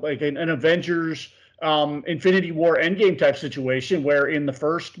an Avengers Infinity War Endgame type situation where in the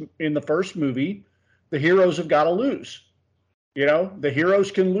first movie, the heroes have got to lose. The heroes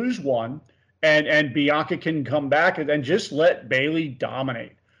can lose one, and Bianca can come back and just let Bayley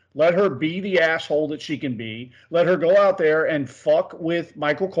dominate. Let her be the asshole that she can be. Let her go out there and fuck with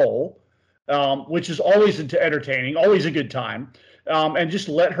Michael Cole, which is always entertaining, always a good time. And just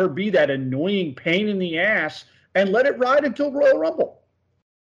let her be that annoying pain in the ass and let it ride until Royal Rumble.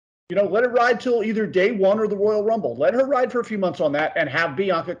 Let it ride till either day one or the Royal Rumble. Let her ride for a few months on that and have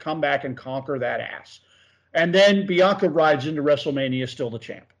Bianca come back and conquer that ass. And then Bianca rides into WrestleMania still the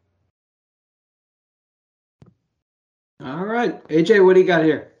champ. All right. AJ, what do you got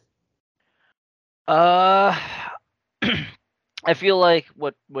here? I feel like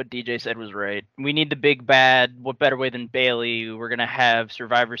what DJ said was right. We need the big bad. What better way than Bayley? We're gonna have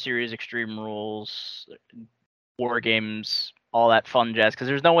Survivor Series, Extreme Rules, War Games, all that fun jazz. Because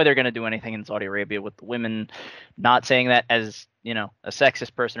there's no way they're gonna do anything in Saudi Arabia with the women. Not saying that as a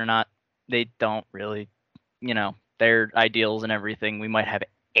sexist person or not. They don't really, their ideals and everything. We might have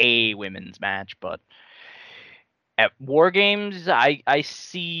a women's match, but at War Games, I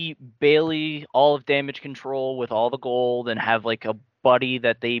see Bayley all of Damage Control with all the gold and have like a buddy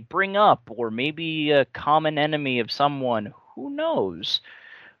that they bring up or maybe a common enemy of someone. Who knows?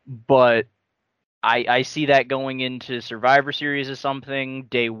 But I see that going into Survivor Series or something.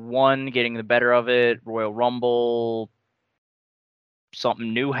 Day one, getting the better of it. Royal Rumble,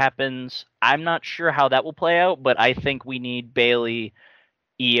 something new happens. I'm not sure how that will play out, but I think we need Bayley,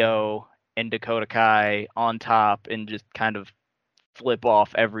 Io, and Dakota Kai on top and just kind of flip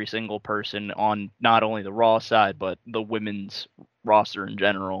off every single person on not only the Raw side, but the women's roster in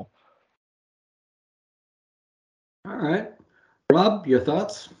general. All right. Rob, your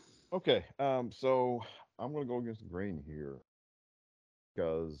thoughts? Okay. So I'm gonna go against the grain here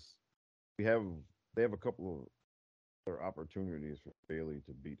because they have a couple of other opportunities for Bayley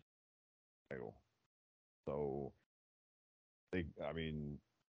to beat the title. So I mean,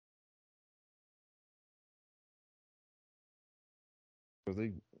 because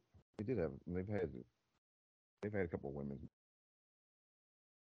they did have they've had a couple of women.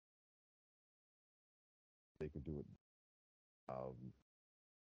 They could do it.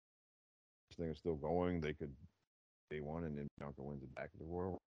 This thing is still going. They could day one, and then Bianca wins it back at the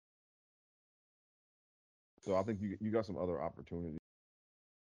Royal. So I think you got some other opportunities,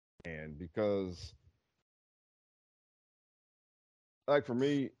 and because like for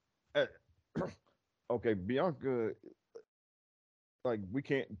me, eh, okay, Bianca, like we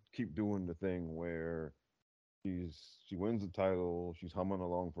can't keep doing the thing where she wins the title, she's humming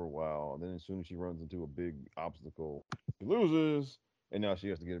along for a while, and then as soon as she runs into a big obstacle, she loses, and now she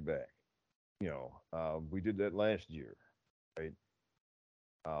has to get it back. We did that last year, right?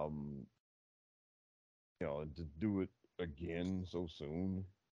 Um, to do it again so soon,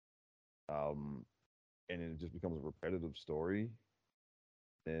 um, and it just becomes a repetitive story.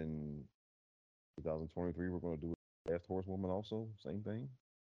 Then 2023, we're going to do it Last Horsewoman also, same thing,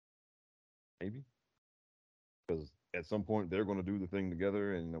 maybe, because at some point they're going to do the thing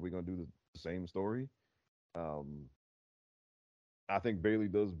together, and we're going to do the same story. Um, I think Bailey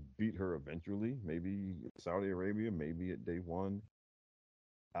does beat her eventually, maybe Saudi Arabia, maybe at day one.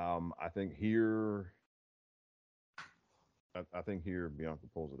 I think here, I think here Bianca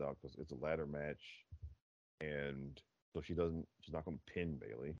pulls it out because it's a ladder match, and so she's not going to pin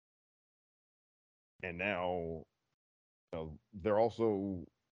Bailey. And now, they're also,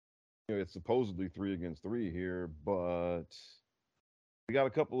 it's supposedly 3 against 3 here, but we got a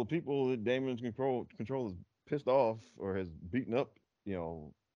couple of people that Damon's control is pissed off or has beaten up.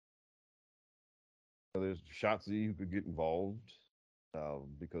 There's Shotzi who could get involved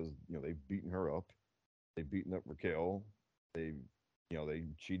because they've beaten her up. They've beaten up Raquel. They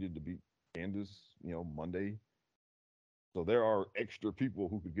cheated to beat Candice. Monday. So there are extra people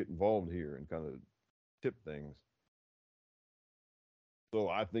who could get involved here and kind of tip things. So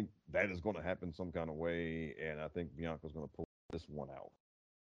I think that is going to happen some kind of way, and I think Bianca's going to pull this one out.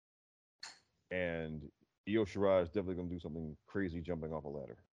 And Io Shirai is definitely going to do something crazy, jumping off a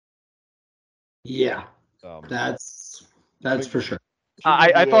ladder. Yeah, that's for sure.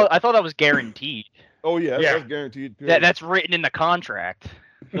 I thought that was guaranteed. Oh yeah, that's guaranteed. That's written in the contract.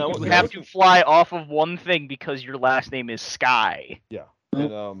 No, you have to fly off of one thing because your last name is Sky. Yeah,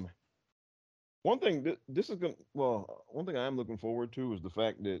 and one thing this is going one thing I am looking forward to is the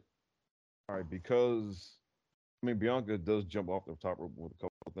fact that because Bianca does jump off the top rope with a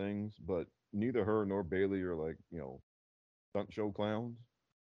couple of things, but neither her nor Bailey are stunt show clowns.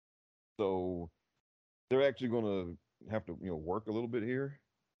 So they're actually going to have to work a little bit here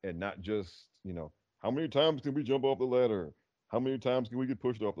and not just how many times can we jump off the ladder? How many times can we get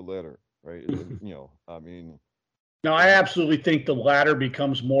pushed off the ladder? Right? No, I absolutely think the ladder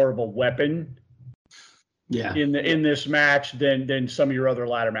becomes more of a weapon. Yeah. In this match than some of your other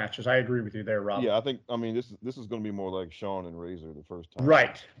ladder matches. I agree with you there, Rob. Yeah, I think this is going to be more like Shawn and Razor the first time.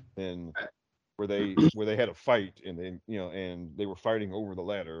 Right. And where they had a fight and and they were fighting over the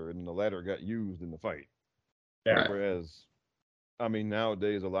ladder and the ladder got used in the fight. Yeah. Whereas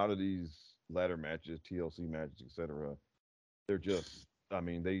nowadays a lot of these ladder matches, TLC matches, etc., they're just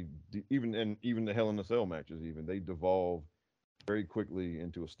they even the Hell in a Cell matches they devolve very quickly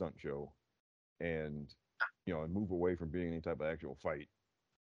into a stunt show and and move away from being any type of actual fight.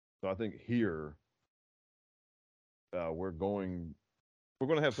 So I think here we're going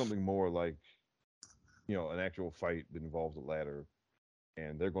to have something more like an actual fight that involves a ladder,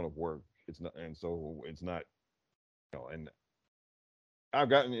 and they're going to work. It's not and I've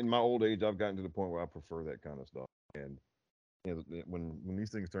gotten in my old age, I've gotten to the point where I prefer that kind of stuff. And when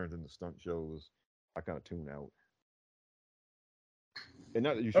these things turn into stunt shows, I kind of tune out. And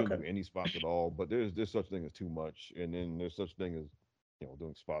not that you shouldn't do any spots at all, but there's such thing as too much, and then there's such thing as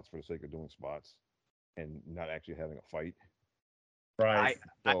doing spots for the sake of doing spots and not actually having a fight. Right.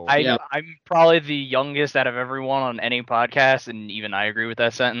 I'm probably the youngest out of everyone on any podcast, and even I agree with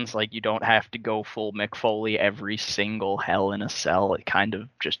that sentence. Like, you don't have to go full Mick Foley every single Hell in a Cell. It kind of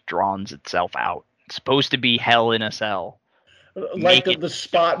just drowns itself out. It's supposed to be Hell in a Cell. Like the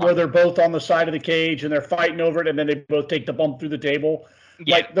spot where they're both on the side of the cage and they're fighting over it, and then they both take the bump through the table.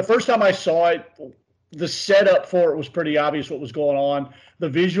 Yeah. Like the first time I saw it, the setup for it was pretty obvious what was going on. The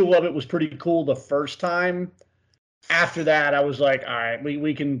visual of it was pretty cool the first time. After that, I was like, all right,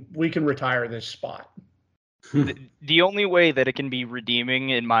 we can retire this spot. The only way that it can be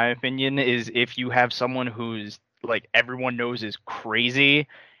redeeming, in my opinion, is if you have someone who's like everyone knows is crazy,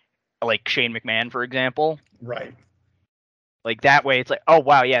 like Shane McMahon, for example. Right. Like that way, it's like, oh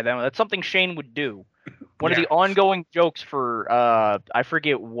wow, yeah, that's something Shane would do. One of the ongoing jokes for I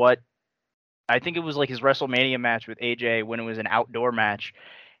forget what, I think it was like his WrestleMania match with AJ when it was an outdoor match.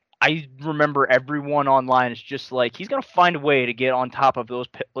 I remember everyone online is just like, he's gonna find a way to get on top of those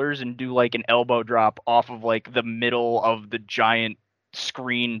pillars and do like an elbow drop off of like the middle of the giant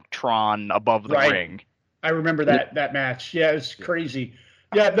screen-tron above the ring. I remember that match. Yeah, it's crazy.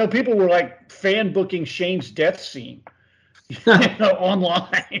 Yeah, no, people were like fan booking Shane's death scene,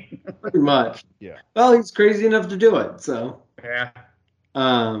 online. Pretty much. Yeah. Well, he's crazy enough to do it. So. Yeah.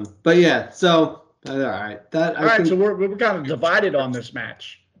 But yeah. So all right. That All I right, think. so we're kind of divided on this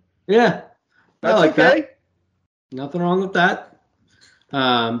match. Yeah. I That's like okay. that. Nothing wrong with that.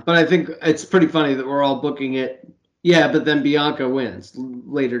 But I think it's pretty funny that we're all booking it. Yeah, but then Bianca wins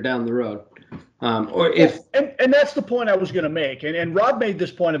later down the road. Or if and that's the point I was going to make. And Rob made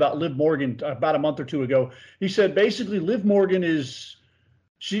this point about Liv Morgan about a month or two ago. He said basically Liv Morgan is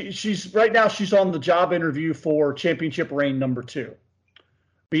she's right now she's on the job interview for championship reign number 2.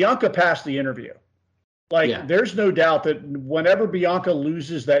 Bianca passed the interview. Like there's no doubt that whenever Bianca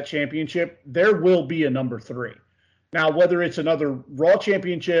loses that championship, there will be a number 3. Now, whether it's another Raw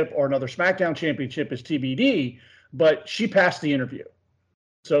championship or another SmackDown championship is TBD, but she passed the interview.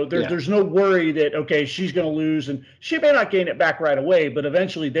 So there's no worry that, okay, she's going to lose and she may not gain it back right away, but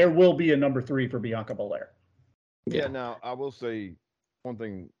eventually there will be a number 3 for Bianca Belair. Yeah. Now, I will say one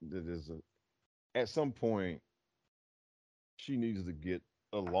thing that is at some point, she needs to get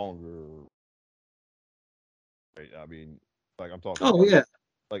a longer. I mean, like I'm talking. Oh yeah.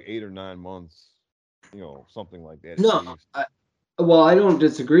 Like 8 or 9 months, something like that. No, I don't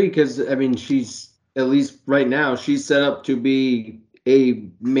disagree because I mean she's at least right now she's set up to be the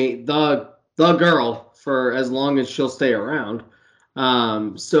girl for as long as she'll stay around.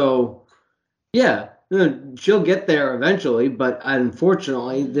 So yeah, she'll get there eventually, but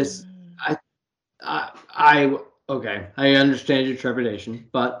unfortunately, I okay, I understand your trepidation,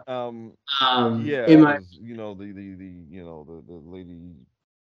 but yeah, in my because the lady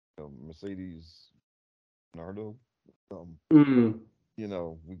Mercedes Nardo,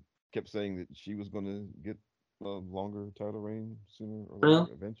 we kept saying that she was going to get a longer title reign sooner or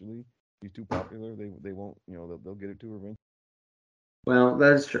later. Eventually, she's too popular. They won't. They'll get it to her eventually. Well,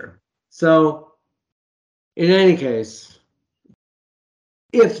 that is true. So, in any case,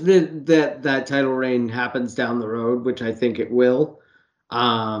 if that title reign happens down the road, which I think it will,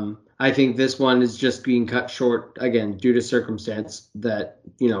 I think this one is just being cut short again due to circumstance that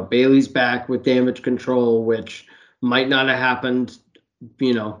Bailey's back with Damage Control, which might not have happened,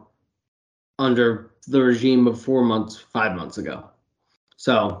 under the regime of 4 months, 5 months ago.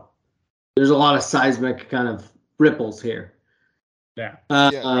 So there's a lot of seismic kind of ripples here. Yeah.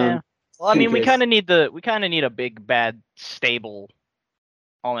 Well, I mean, we kind of need a big bad stable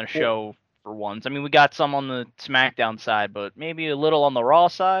on a show for once. I mean, we got some on the SmackDown side, but maybe a little on the Raw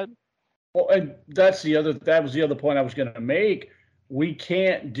side. Well, and that was the other point I was going to make. We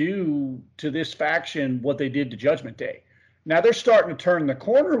can't do to this faction what they did to Judgment Day. Now they're starting to turn the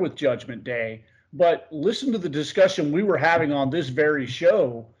corner with Judgment Day, but listen to the discussion we were having on this very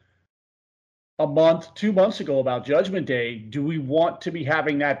show a month, 2 months ago about Judgment Day. Do we want to be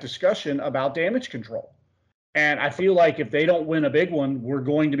having that discussion about Damage Control? And I feel like if they don't win a big one, we're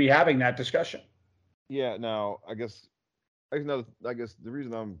going to be having that discussion. Yeah. Now, I guess the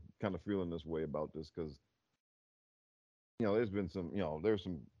reason I'm kind of feeling this way about this because there's been there's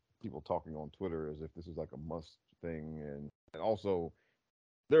some people talking on Twitter as if this is like a must thing, and also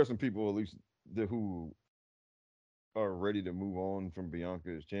there are some people at least who are ready to move on from Bianca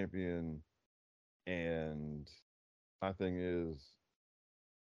as champion, and my thing is,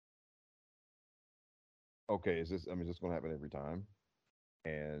 okay, is this going to happen every time?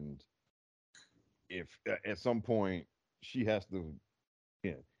 And if at some point she has to,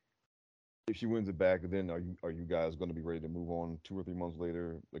 if she wins it back, then are you guys going to be ready to move on 2 or 3 months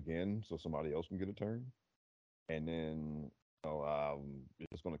later again, so somebody else can get a turn? And then is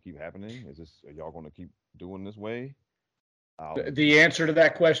this going to keep happening? Are y'all going to keep doing this way? The answer to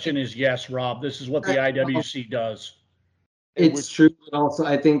that question is yes, Rob. This is what the IWC does. It's true, but also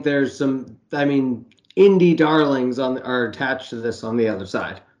I think there's some. I mean, indie darlings are attached to this on the other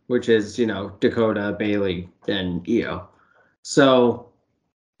side, which is Dakota, Bailey, and Io. So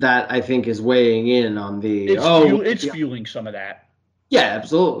that I think is weighing in on the. It's fueling some of that. Yeah,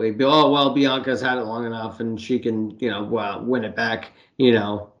 absolutely. Oh well, Bianca's had it long enough, and she can win it back.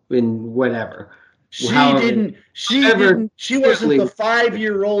 In whatever. She wasn't the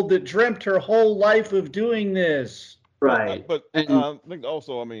 5-year-old that dreamt her whole life of doing this. Right. But I think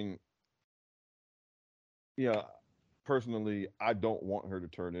also, I mean, personally, I don't want her to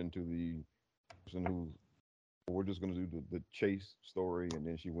turn into the person who we're just going to do the chase story and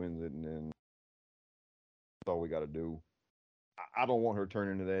then she wins it and then that's all we got to do. I don't want her to turn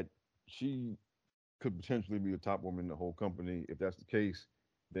into that. She could potentially be the top woman in the whole company. If that's the case,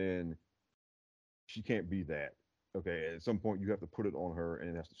 then she can't be that. Okay, at some point you have to put it on her and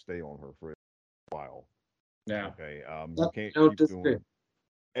it has to stay on her for a while. Yeah. Okay. Yep, You can't don't keep disagree. doing.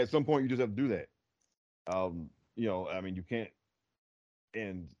 At some point, you just have to do that. I mean, you can't.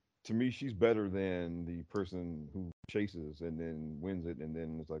 And to me, she's better than the person who chases and then wins it, and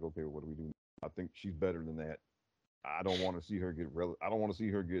then it's like, okay, what do we do? I think she's better than that. I don't want to see her get. I don't want to see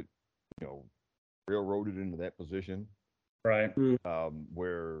her get, you know, railroaded into that position. Right.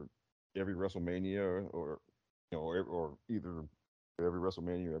 Where every WrestleMania or either every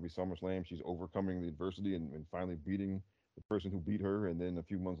WrestleMania or every SummerSlam, she's overcoming the adversity and finally beating the person who beat her, and then a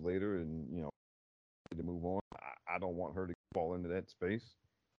few months later, and to move on. I don't want her to fall into that space,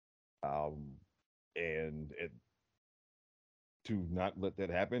 and to not let that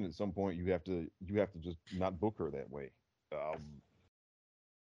happen. At some point, you have to just not book her that way. Um,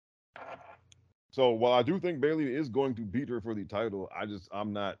 so while I do think Bailey is going to beat her for the title,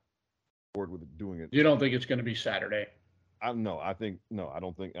 I'm not bored with doing it. You don't think it's going to be Saturday? I don't think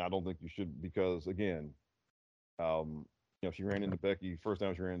you should, because again, she ran into Becky. First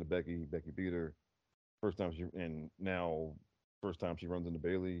time she ran into Becky, Becky beat her. First time and now first time she runs into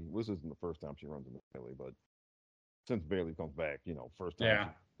Bailey. Well, this isn't the first time she runs into Bailey, but since Bailey comes back, first time Yeah.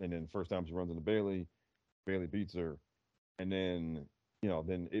 and then first time she runs into Bailey, Bailey beats her, and then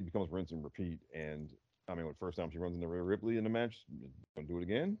then it becomes rinse and repeat. And I mean, when first time she runs into Rhea Ripley in the match, gonna do it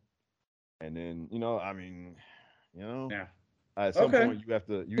again, and then Yeah. at some Okay. point you have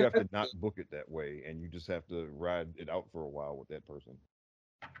to not book it that way, and you just have to ride it out for a while with that person.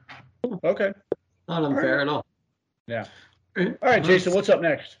 Okay. Not unfair at all. Yeah. All right, Jason, what's up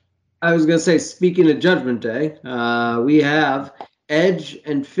next? I was going to say, speaking of Judgment Day, we have Edge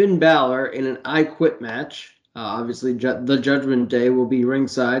and Finn Balor in an I Quit match. Obviously, the Judgment Day will be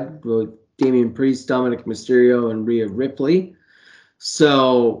ringside with Damian Priest, Dominic Mysterio, and Rhea Ripley.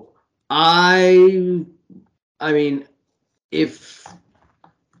 So, I mean,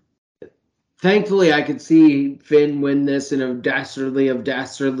 thankfully I could see Finn win this in a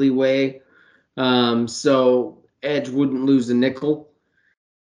dastardly way. So Edge wouldn't lose a nickel,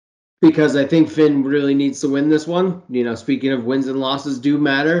 because I think Finn really needs to win this one. Speaking of wins and losses do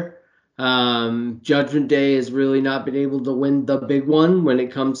matter. Judgment Day has really not been able to win the big one when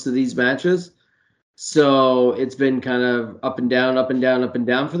it comes to these matches. So it's been kind of up and down, up and down, up and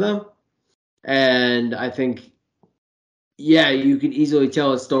down for them. And I think, you could easily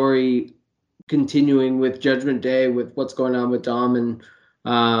tell a story continuing with Judgment Day with what's going on with Dom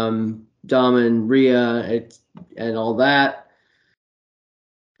and Rhea and all that.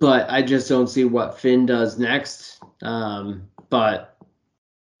 But I just don't see what Finn does next. But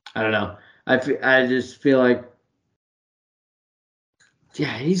I don't know. I just feel like,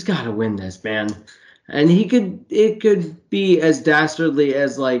 he's got to win this, man. And it could be as dastardly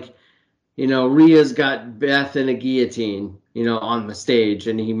as Rhea's got Beth in a guillotine, on the stage,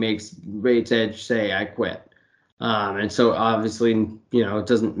 and he makes Edge say, "I quit." And so obviously, it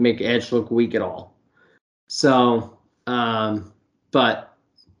doesn't make Edge look weak at all. So, but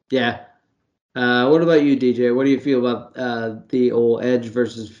yeah. What about you, DJ? What do you feel about the old Edge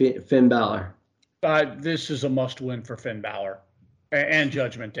versus Finn Balor? This is a must-win for Finn Balor and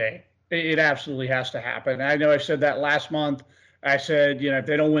Judgment Day. It absolutely has to happen. I know I said that last month. I said, if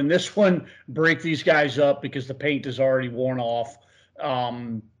they don't win this one, break these guys up because the paint is already worn off.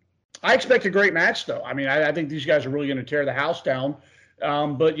 I expect a great match, though. I mean, I think these guys are really going to tear the house down.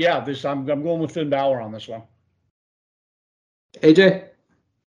 But yeah, I'm going with Finn Balor on this one. AJ?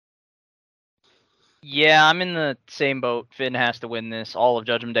 Yeah, I'm in the same boat. Finn has to win this. All of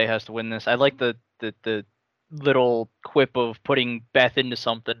Judgment Day has to win this. I like the little quip of putting Beth into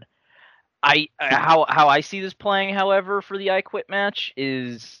something. How I see this playing, however, for the I Quit match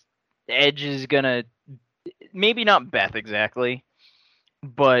is Edge is gonna, maybe not Beth exactly,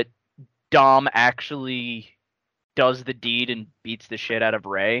 but Dom actually does the deed and beats the shit out of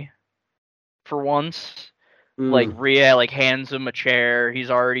Ray for once. Like Rhea hands him a chair.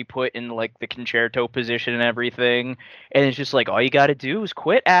 He's already put in the concerto position and everything, and it's just all you got to do is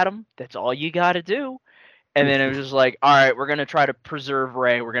quit, Adam. That's all you got to do. And then it was just all right, we're gonna try to preserve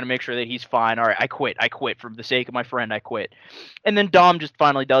Ray. We're gonna make sure that he's fine. All right, I quit for the sake of my friend. I quit. And then Dom just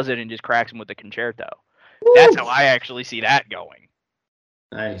finally does it and just cracks him with the concerto. Woo! That's how I actually see that going.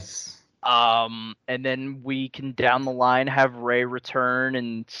 Nice. And then we can down the line have Ray return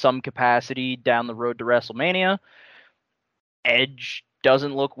in some capacity down the road to WrestleMania. Edge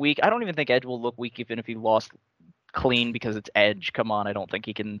doesn't look weak. I don't even think Edge will look weak even if he lost clean, because it's Edge. Come on, I don't think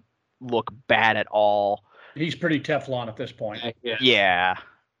he can look bad at all. He's pretty Teflon at this point. Yeah.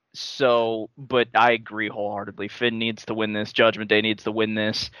 But I agree wholeheartedly. Finn needs to win this. Judgment Day needs to win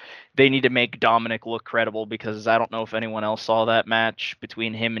this. They need to make Dominic look credible, because I don't know if anyone else saw that match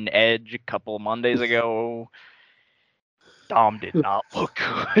between him and Edge a couple of Mondays ago. Dom did not look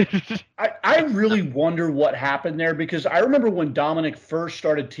good. I really wonder what happened there, because I remember when Dominic first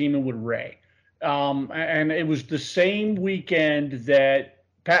started teaming with Ray, and it was the same weekend that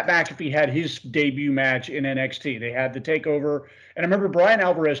Pat McAfee had his debut match in NXT. They had the takeover, and I remember Brian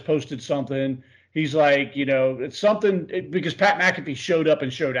Alvarez posted something. He's like, it's something because Pat McAfee showed up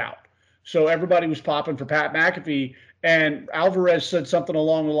and showed out. So everybody was popping for Pat McAfee, and Alvarez said something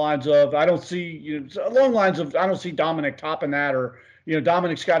along the lines of, I don't see Dominic topping that, or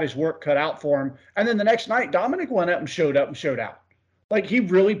Dominic's got his work cut out for him. And then the next night, Dominic went up and showed out. Like, he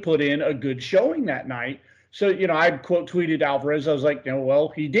really put in a good showing that night. So, I quote tweeted Alvarez. I was like, well,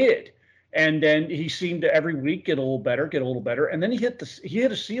 he did. And then he seemed to every week get a little better. And then he hit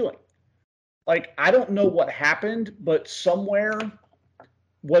a ceiling. Like, I don't know what happened, but somewhere,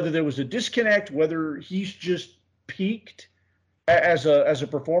 whether there was a disconnect, whether he's just peaked as a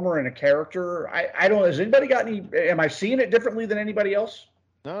performer and a character, I don't. Has anybody got any? Am I seeing it differently than anybody else?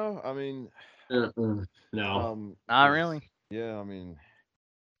 No, I mean, no, Not really. Yeah, I mean,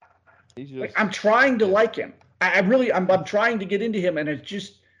 he's just. Like, I'm trying to like him. I'm trying to get into him, and it's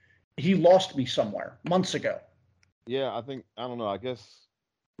just he lost me somewhere months ago. Yeah, I don't know. I guess,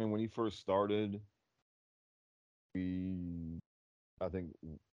 I mean, when he first started, I think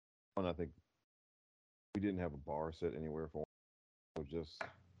we didn't have a bar set anywhere for him. It was just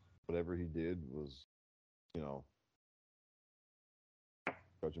whatever he did was,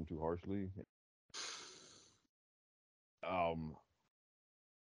 judge him too harshly.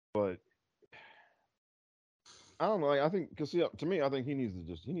 But I don't know. I think, because to me, I think he needs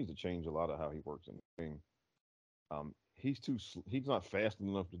to change a lot of how he works in the ring. He's not fast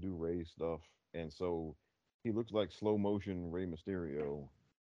enough to do Ray stuff, and so he looks like slow motion Rey Mysterio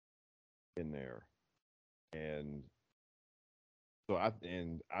in there. And so I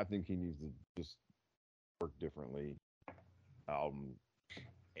think he needs to just work differently.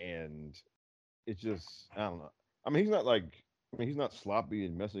 And it's just, I don't know. I mean, he's not sloppy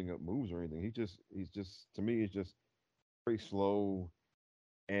and messing up moves or anything. He's just to me, it's just very slow,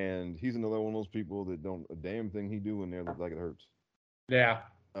 and he's another one of those people that don't a damn thing he do in there look like it hurts. Yeah.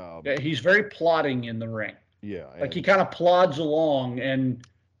 He's very plodding in the ring. Yeah, like he kind of plods along, and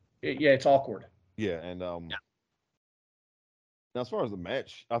it's awkward. Yeah, and now as far as the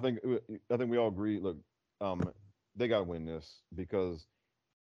match, I think we all agree. Look, they got to win this, because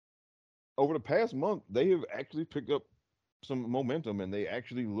over the past month they have actually picked up some momentum, and they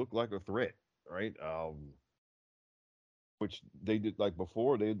actually look like a threat, right? Which they did, like,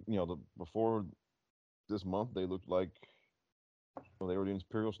 before before this month they looked like they were the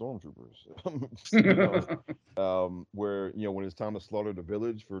Imperial Stormtroopers. Where when it's time to slaughter the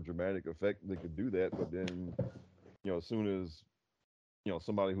village for dramatic effect, they could do that, but then as soon as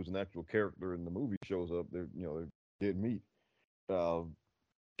somebody who's an actual character in the movie shows up, they're dead meat. And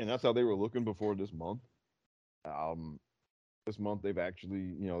that's how they were looking before this month. This month they've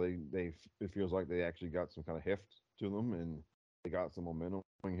actually, it feels like they actually got some kind of heft to them, and they got some momentum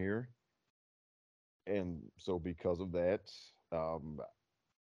here. And so because of that,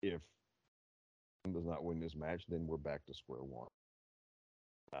 if does not win this match, then we're back to square one.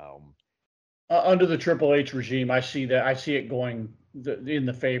 Under the Triple H regime, I see it going in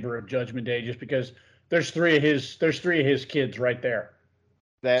the favor of Judgment Day, just because there's three of his kids right there.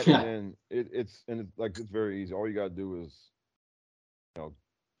 That and it's very easy. All you gotta do is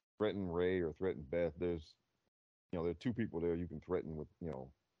threaten Ray or threaten Beth. There's there are two people there you can threaten with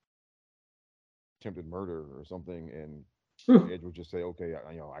attempted murder or something, and Edge would just say, okay,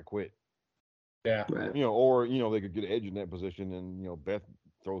 I quit. Yeah. Right. Or they could get Edge in that position, and Beth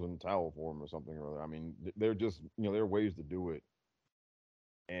throws in the towel for him or something or other. I mean, they're just there are ways to do it.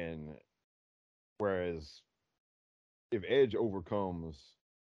 And whereas if Edge overcomes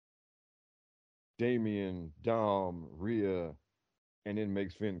Damian, Dom, Rhea, and then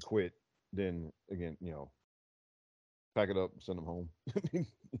makes Finn quit, then again, pack it up, send them home.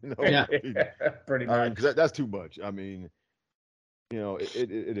 Yeah, pretty much. Because that's too much. I mean,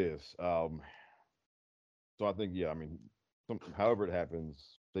 it is. So I think, however it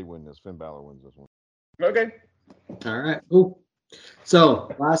happens, they win this. Finn Balor wins this one. Okay. All right. Cool.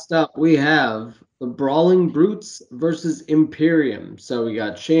 So last up, we have the Brawling Brutes versus Imperium. So we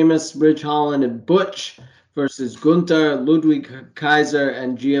got Sheamus, Ridge Holland, and Butch versus Gunther, Ludwig Kaiser,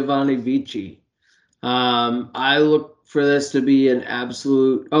 and Giovanni Vici. I look for this to be an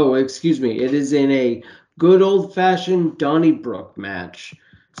absolute. Oh, excuse me. It is in a good old-fashioned Donnybrook match.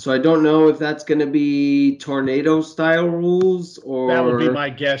 So I don't know if that's going to be tornado style rules or That would be my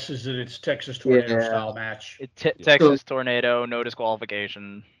guess. Is that it's Texas tornado style match? Texas tornado, no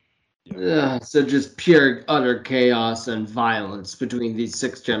disqualification. So just pure utter chaos and violence between these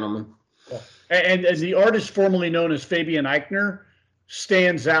 6 gentlemen. Well, and the artist formerly known as Fabian Eichner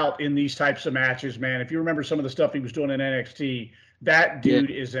stands out in these types of matches, man. If you remember some of the stuff he was doing in NXT, that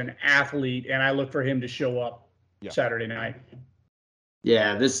dude is an athlete, and I look for him to show up Saturday night.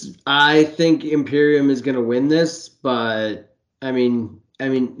 Yeah, I think Imperium is going to win this, but I mean,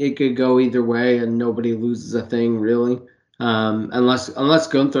 it could go either way, and nobody loses a thing really, unless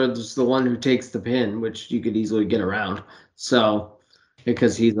Gunther is the one who takes the pin, which you could easily get around. So,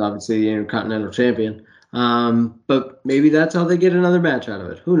 because he's obviously the Intercontinental Champion, but maybe that's how they get another match out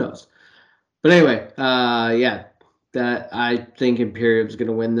of it. Who knows? But anyway, that I think Imperium's going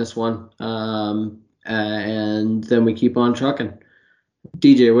to win this one, and then we keep on trucking.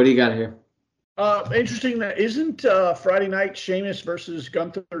 DJ, what do you got here? Interesting. That isn't Friday night Sheamus versus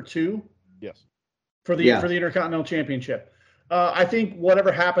Gunther 2? Yes. For the Intercontinental Championship. I think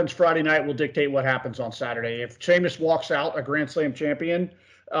whatever happens Friday night will dictate what happens on Saturday. If Sheamus walks out a Grand Slam champion,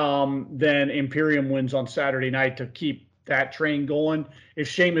 then Imperium wins on Saturday night to keep that train going. If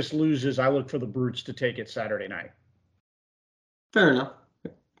Sheamus loses, I look for the Brutes to take it Saturday night. Fair enough.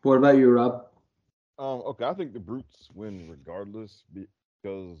 What about you, Rob? Okay, I think the Brutes win regardless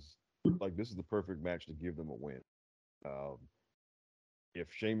because this is the perfect match to give them a win.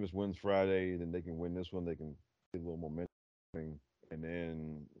 If Sheamus wins Friday, then they can win this one. They can get a little momentum, and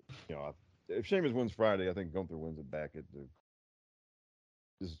then if Sheamus wins Friday, I think Gunther wins it back.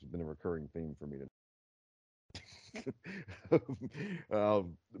 This has been a recurring theme for me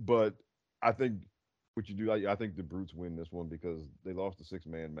but I think what you do, I think the Brutes win this one because they lost the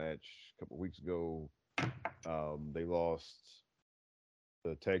 6-man match a couple weeks ago. They lost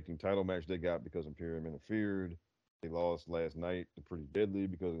the tag team title match they got because Imperium interfered. They lost last night to Pretty Deadly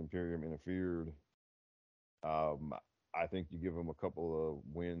because Imperium interfered. I think you give them a couple of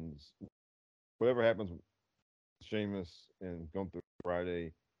wins. Whatever happens with Sheamus and Gunther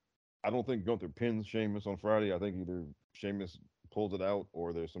Friday, I don't think Gunther pins Sheamus on Friday. I think either Sheamus pulls it out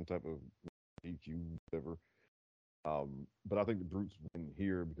or there's some type of DQ, whatever. But I think the Brutes win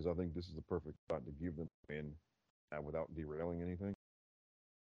here because I think this is the perfect spot to give them a win without derailing anything.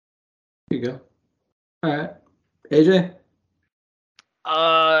 There you go. All right. AJ?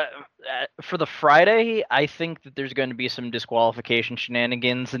 For the Friday, I think that there's going to be some disqualification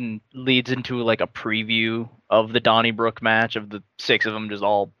shenanigans and leads into like a preview of the Donnybrook match of the 6 of them just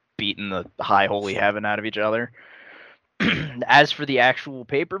all beating the high holy heaven out of each other. As for the actual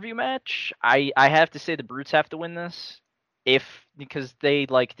pay-per-view match, I have to say the Brutes have to win this because they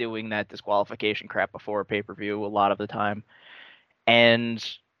like doing that disqualification crap before a pay-per-view a lot of the time. And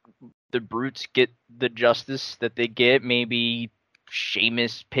the Brutes get the justice that they get. Maybe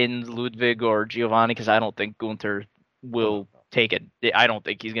Sheamus pins Ludwig or Giovanni because I don't think Gunther will take it. I don't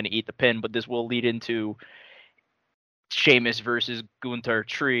think he's going to eat the pin, but this will lead into Sheamus versus Gunther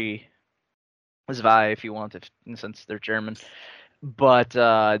Tree. Zwei, if you want, since they're German. But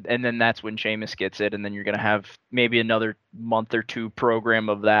and then that's when Sheamus gets it, and then you're going to have maybe another month or 2 program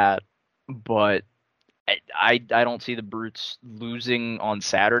of that. But I don't see the Brutes losing on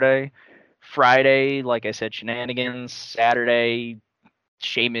Saturday. Friday, like I said, shenanigans. Saturday,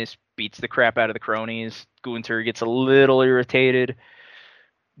 Sheamus beats the crap out of the cronies. Gunther gets a little irritated.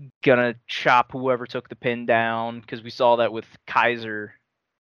 Gonna chop whoever took the pin down, because we saw that with Kaiser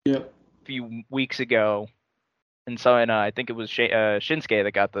a few weeks ago. And so, I think it was Shinsuke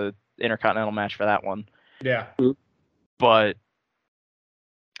that got the Intercontinental match for that one. Yeah. But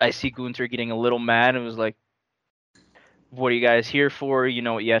I see Gunther getting a little mad and was like, what are you guys here for? You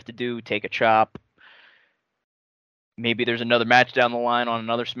know what you have to do. Take a chop. Maybe there's another match down the line on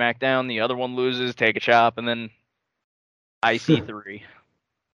another SmackDown. The other one loses. Take a chop. And then IC3.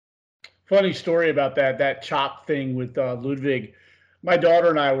 Funny story about that chop thing with Ludwig. My daughter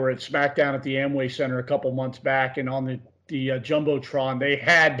and I were at SmackDown at the Amway Center a couple months back, and on the Jumbotron, they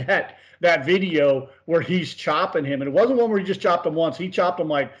had that video where he's chopping him. And it wasn't one where he just chopped him once. He chopped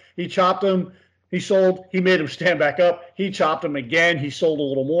him, he sold, he made him stand back up. He chopped him again. He sold a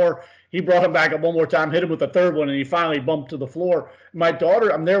little more. He brought him back up one more time, hit him with the third one, and he finally bumped to the floor. My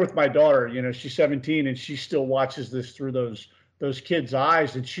daughter, I'm there with my daughter, she's 17, and she still watches this through those kids'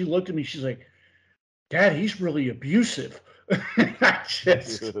 eyes. And she looked at me, she's like, Dad, he's really abusive. I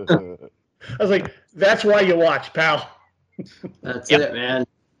was like, that's why you watch, pal. That's it, man.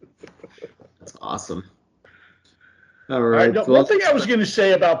 That's awesome. All right. No, one thing I was going to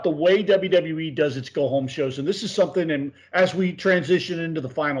say about the way WWE does its go-home shows, and this is something, and as we transition into the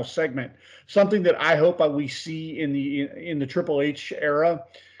final segment, something that I hope we see in the Triple H era.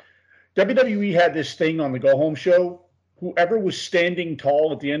 WWE had this thing on the go-home show. Whoever was standing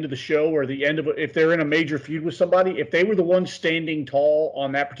tall at the end of the show, or the end of if they're in a major feud with somebody, if they were the one standing tall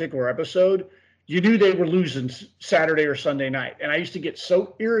on that particular episode, you knew they were losing Saturday or Sunday night. And I used to get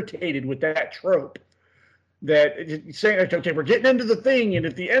so irritated with that trope. That saying, okay, we're getting into the thing, and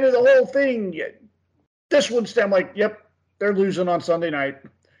at the end of the whole thing, this one's I'm like, yep, they're losing on Sunday night.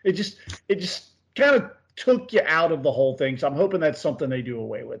 It just kind of took you out of the whole thing. So I'm hoping that's something they do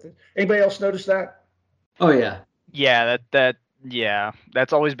away with. It. Anybody else notice that? Oh yeah. Yeah,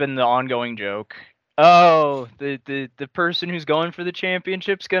 that's always been the ongoing joke. Oh, the person who's going for the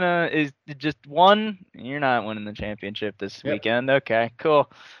championship's is just one. You're not winning the championship this weekend. Okay,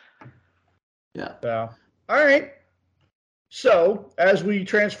 cool. Yeah. All right. So as we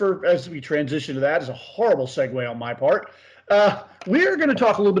transition to that, is a horrible segue on my part. We are going to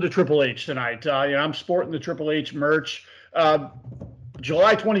talk a little bit of Triple H tonight. I'm sporting the Triple H merch.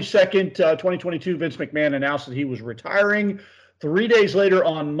 July 22nd, 2022, Vince McMahon announced that he was retiring. 3 days later,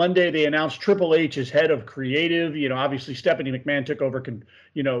 on Monday, they announced Triple H as head of creative. Obviously Stephanie McMahon took over,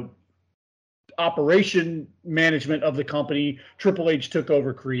 operation management of the company. Triple H took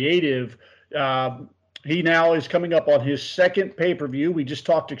over creative. He now is coming up on his second pay-per-view. We just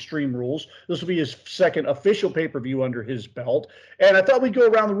talked Extreme Rules. This will be his second official pay-per-view under his belt. And I thought we'd go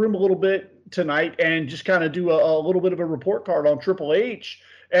around the room a little bit tonight and just kind of do a little bit of a report card on Triple H.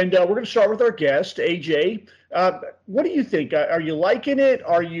 And we're going to start with our guest, AJ. What do you think? Are you liking it?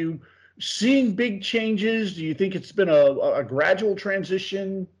 Are you seeing big changes? Do you think it's been a gradual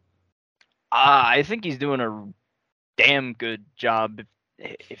transition? I think he's doing a damn good job.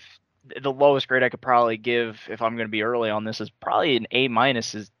 If the lowest grade I could probably give, if I'm going to be early on this, is probably an A-.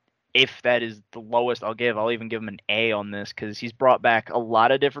 If that is the lowest I'll give, I'll even give him an A on this, because he's brought back a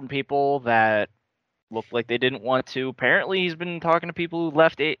lot of different people that looked like they didn't want to. Apparently, he's been talking to people who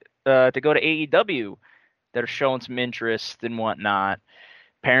left to go to AEW that are showing some interest and whatnot.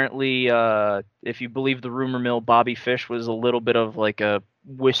 Apparently, if you believe the rumor mill, Bobby Fish was a little bit of like a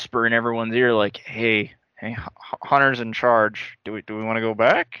whisper in everyone's ear, like, hey, Hunter's in charge. Do we want to go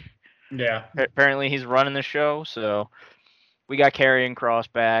back? Yeah. Apparently he's running the show, so we got Karrion Kross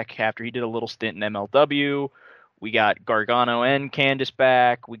back after he did a little stint in MLW. We got Gargano and Candice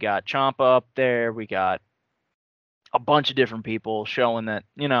back. We got Ciampa up there. We got a bunch of different people showing that,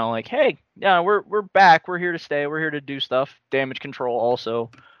 like, hey, yeah, we're back. We're here to stay. We're here to do stuff. Damage Control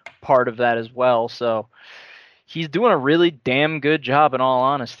also part of that as well. So he's doing a really damn good job, in all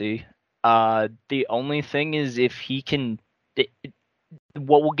honesty. The only thing is, if he can,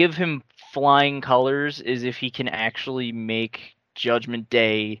 what will give him flying colors is if he can actually make Judgment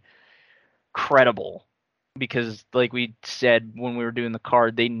Day credible. Because, like we said when we were doing the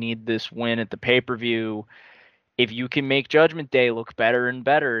card, they need this win at the pay-per-view. If you can make Judgment Day look better and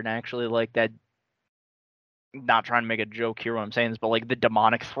better, and actually like that, not trying to make a joke here when I'm saying this, but like the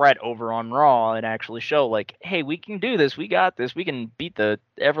demonic threat over on Raw, and actually show like, hey, we can do this, we got this, we can beat the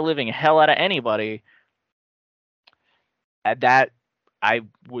ever-living hell out of anybody. That, I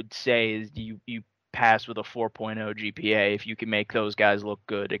would say, is you pass with a 4.0 GPA if you can make those guys look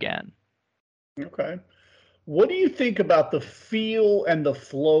good again. Okay. What do you think about the feel and the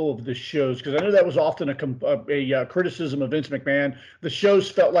flow of the shows? Because I know that was often a criticism of Vince McMahon. The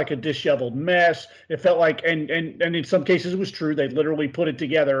shows felt like a disheveled mess. It felt like, and in some cases it was true, they literally put it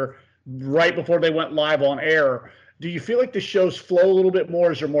together right before they went live on air. Do you feel like the shows flow a little bit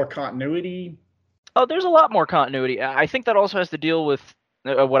more? Is there more continuity? Oh, there's a lot more continuity. I think that also has to deal with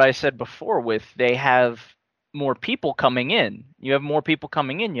what I said before, with they have more people coming in. You have more people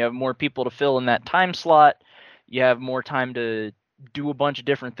coming in. You have more people to fill in that time slot. You have more time to do a bunch of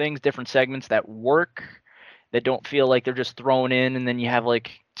different things, different segments that work, that don't feel like they're just thrown in, and then you have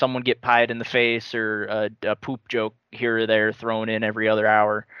like someone get pied in the face or a poop joke here or there thrown in every other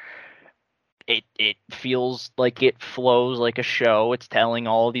hour. It feels like it flows like a show. It's telling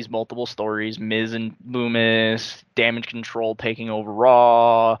all of these multiple stories. Miz and Loomis, Damage Control taking over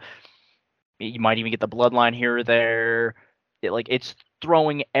Raw. You might even get the Bloodline here or there. It's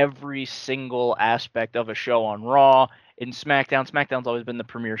throwing every single aspect of a show on Raw. In SmackDown, SmackDown's always been the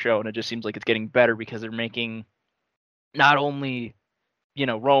premier show, and it just seems like it's getting better because they're making not only,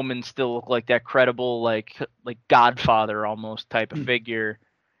 Roman still look like that credible, like Godfather almost type of figure.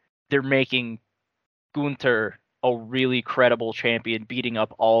 They're making Gunther a really credible champion, beating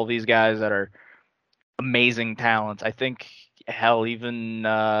up all these guys that are amazing talents. I think hell, even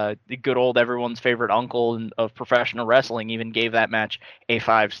the good old everyone's favorite uncle of professional wrestling even gave that match a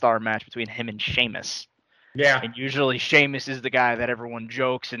 5-star match between him and Sheamus. Yeah. And usually Sheamus is the guy that everyone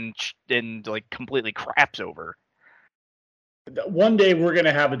jokes and like completely craps over. One day we're going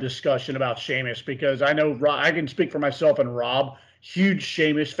to have a discussion about Sheamus because I know I can speak for myself and Rob, huge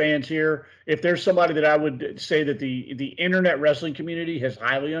Sheamus fans here. If there's somebody that I would say that the internet wrestling community has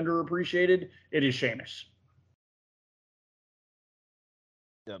highly underappreciated, it is Sheamus.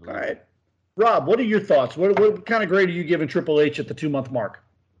 Yeah, All right. Rob, what are your thoughts? What kind of grade are you giving Triple H at the 2-month mark?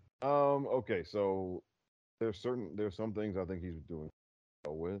 Okay, so there's some things I think he's doing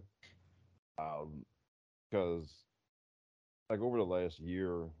well with. Because like over the last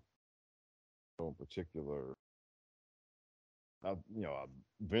year in particular,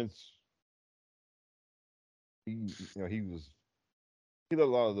 Vince, he let a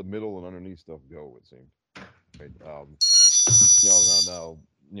lot of the middle and underneath stuff go, it seemed. Right?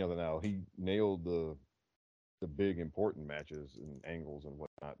 Now he nailed the big important matches and angles and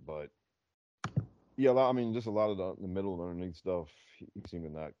whatnot, but yeah, just a lot of the middle and underneath stuff, he seemed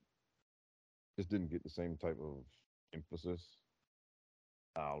to not just didn't get the same type of emphasis.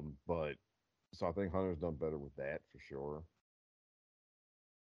 But so I think Hunter's done better with that for sure.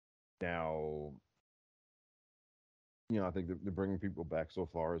 Now, I think the bringing people back so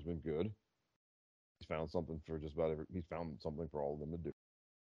far has been good. He's found something for just about he's found something for all of them to do.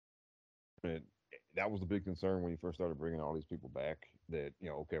 And that was the big concern when he first started bringing all these people back. That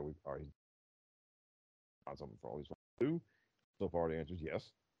okay, we are found something for all these folks to do. So far, the answer is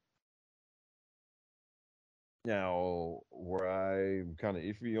yes. Now, where I'm kind of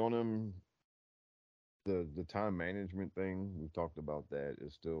iffy on him, the time management thing we've talked about that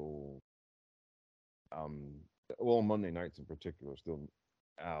is still well, Monday nights in particular still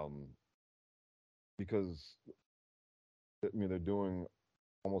um because they're doing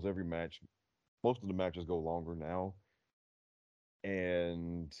almost every match. Most of the matches go longer now,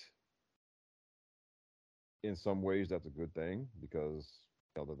 and in some ways that's a good thing because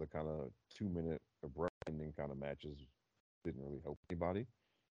the kind of 2-minute abrupt ending kind of matches didn't really help anybody.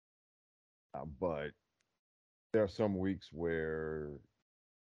 But there are some weeks where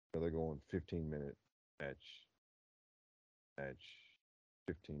they're going 15-minute match,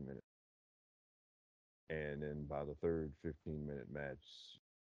 15 minutes, and then by the third 15-minute match,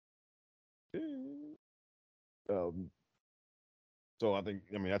 um, so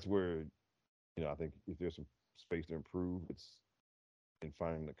that's where I think if there's some space to improve, it's in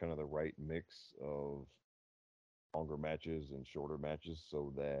finding the kind of the right mix of longer matches and shorter matches,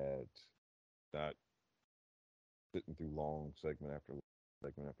 so that not sitting through long segment after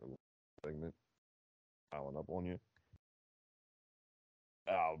segment, piling up on you.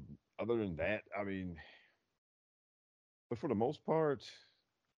 Other than that, but for the most part,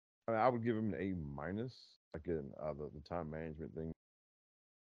 I would give him an A minus. Again, the time management thing.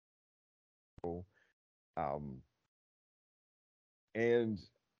 Um, and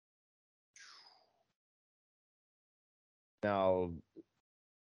now,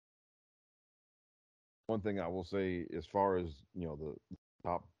 one thing I will say, as far as the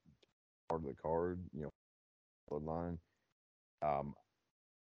top part of the card, bloodline, um,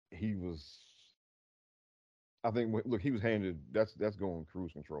 he was. I think look, he was handed. That's going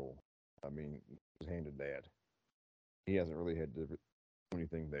cruise control. He was handed that. He hasn't really had to do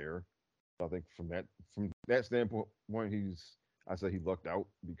anything there. I think from that standpoint, I say he lucked out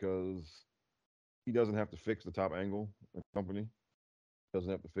because he doesn't have to fix the top angle in the company. Doesn't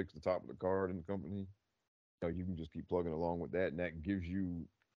have to fix the top of the card in the company. You can just keep plugging along with that, and that gives you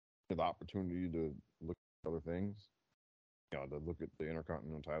the opportunity to look at other things. To look at the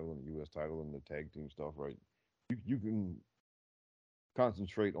Intercontinental title and the U.S. title and the tag team stuff, right? You can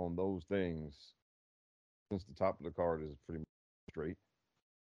concentrate on those things since the top of the card is pretty much straight.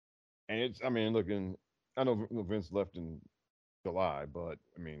 And I know Vince left in July, but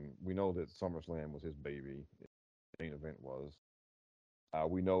we know that SummerSlam was his baby. The main event was.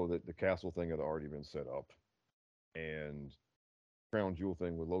 We know that the Castle thing had already been set up, and Crown Jewel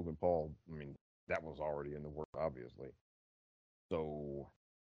thing with Logan Paul. That was already in the works, obviously. So,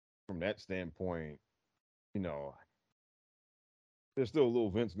 from that standpoint, there's still a little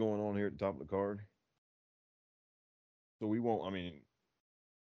Vince going on here at the top of the card. So we won't.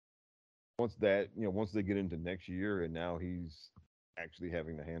 Once they get into next year, and now he's actually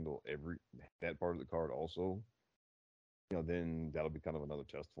having to handle that part of the card also. Then that'll be kind of another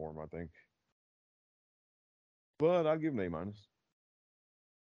test for him, I think. But I'll give him an A minus.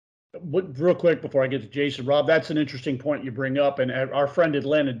 Real quick before I get to Jason, Rob, that's an interesting point you bring up, and our friend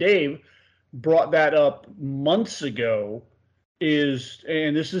Atlanta Dave brought that up months ago is,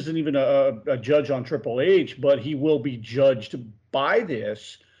 and this isn't even a judge on Triple H, but he will be judged by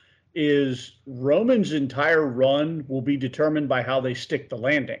this, is Roman's entire run will be determined by how they stick the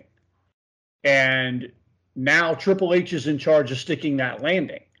landing. And now Triple H is in charge of sticking that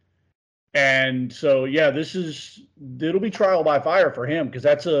landing. And so, yeah, it'll be trial by fire for him, because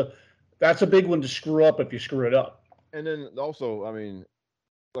that's a big one to screw up if you screw it up. And then also, I mean,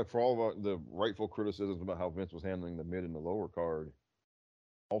 like for all of the rightful criticisms about how Vince was handling the mid and the lower card,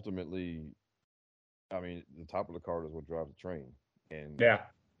 ultimately, I mean, the top of the card is what drives the train. And Yeah.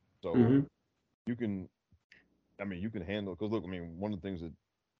 so you can handle, because look, I mean, one of the things that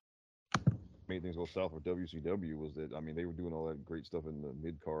made things go south with WCW was that, I mean, they were doing all that great stuff in the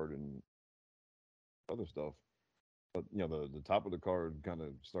mid card and other stuff, but the top of the card kind of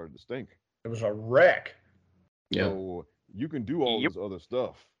started to stink. It was a wreck. Yeah. So you can do all this other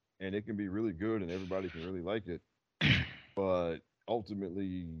stuff, and it can be really good, and everybody can really like it, but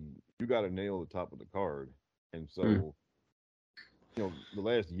ultimately you got to nail the top of the card. And so the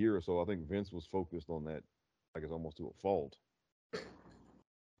last year or so, I think Vince was focused on that, I guess, almost to a fault.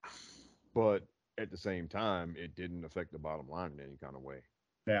 But at the same time, it didn't affect the bottom line in any kind of way.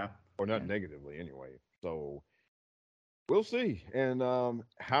 Yeah. Or not negatively anyway. So we'll see. And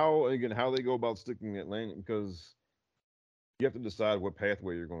how they go about sticking that landing, because you have to decide what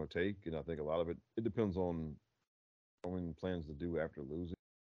pathway you're going to take. And I think a lot of it depends on Roman plans to do after losing.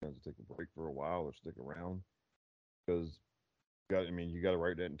 Plans to take a break for a while or stick around. Because you got to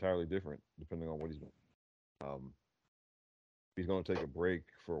write that entirely different depending on what he's doing. If he's going to take a break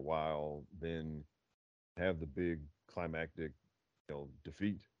for a while, then have the big climactic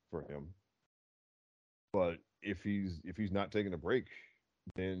defeat for him. But if he's not taking a break,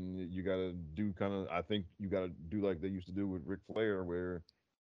 then you got to do I think you got to do like they used to do with Ric Flair, where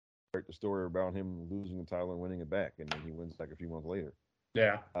write the story about him losing the title and winning it back, and then he wins back a few months later.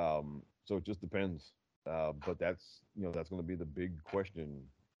 Yeah. So it just depends. But that's that's going to be the big question,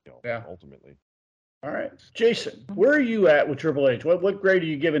 ultimately. All right, Jason, where are you at with Triple H? What grade are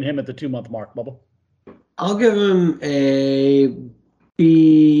you giving him at the 2-month mark, Bubba? I'll give him a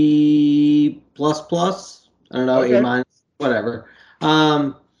B++. I don't know, okay. A-, whatever.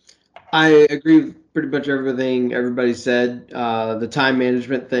 I agree with pretty much everything everybody said. The time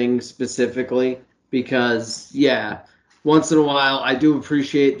management thing specifically, because once in a while I do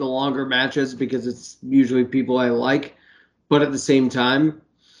appreciate the longer matches because it's usually people I like, but at the same time,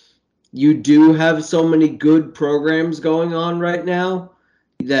 you do have so many good programs going on right now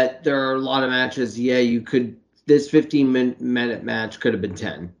that there are a lot of matches. Yeah, this 15-minute match could have been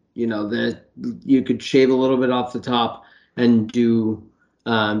 10. That you could shave a little bit off the top and do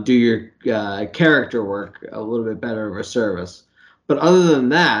your character work a little bit better of a service. But other than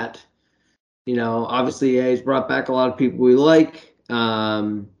that, obviously he's brought back a lot of people we like.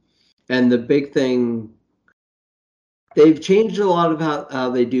 And the big thing, they've changed a lot of how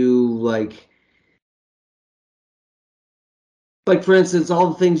they do, like for instance, all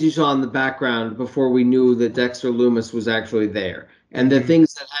the things you saw in the background before we knew that Dexter Lumis was actually there. And the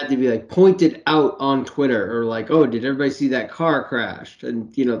things that had to be pointed out on Twitter, or oh, did everybody see that car crashed?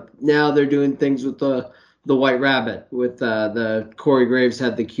 And now they're doing things with the White Rabbit, with the Corey Graves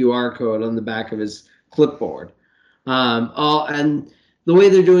had the QR code on the back of his clipboard. And the way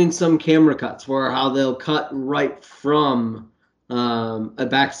they're doing some camera cuts, where how they'll cut right from a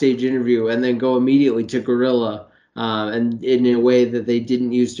backstage interview and then go immediately to Gorilla, and in a way that they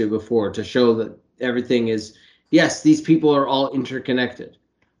didn't used to before, to show that everything is, yes, these people are all interconnected.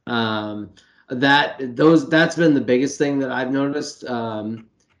 That's been the biggest thing that I've noticed.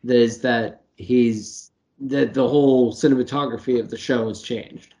 Is that the whole cinematography of the show has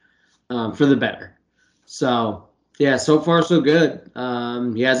changed for the better. So so far so good.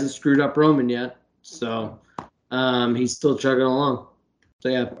 He hasn't screwed up Roman yet, so he's still chugging along.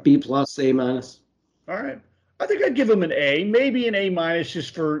 So B+, A-. All right. I think I'd give him an A, maybe an A-,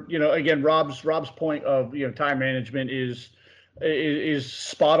 just for, again, Rob's point of, time management is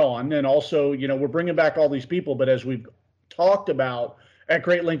spot on. And also, we're bringing back all these people, but as we've talked about at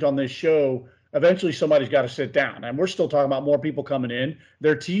great length on this show, eventually somebody's got to sit down. And we're still talking about more people coming in.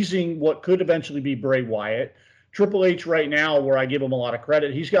 They're teasing what could eventually be Bray Wyatt. Triple H right now, where I give him a lot of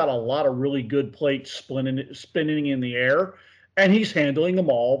credit, he's got a lot of really good plates spinning in the air, and he's handling them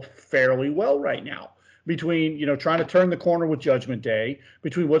all fairly well right now. Between, trying to turn the corner with Judgment Day,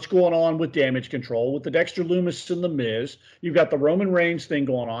 between what's going on with Damage Control, with the Dexter Lumis and the Miz, you've got the Roman Reigns thing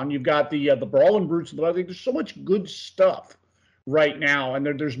going on, you've got the Brawling Brutes. I think there's so much good stuff right now, and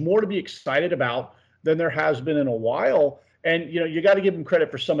there's more to be excited about than there has been in a while. And you got to give him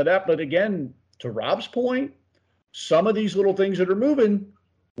credit for some of that. But again, to Rob's point, some of these little things that are moving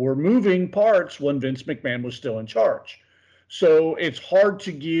were moving parts when Vince McMahon was still in charge. So it's hard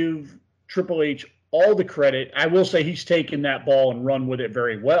to give Triple H all the credit. I will say he's taken that ball and run with it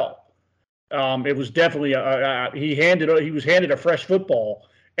very well. It was definitely he was handed a fresh football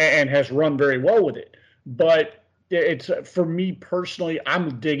and has run very well with it. But it's for me personally,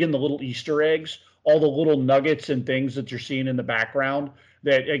 I'm digging the little Easter eggs, all the little nuggets and things that you're seeing in the background.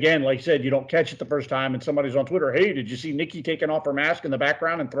 That again, like I said, you don't catch it the first time, and somebody's on Twitter, hey, did you see Nikki taking off her mask in the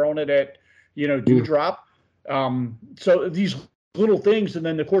background and throwing it at Dewdrop? So these little things, and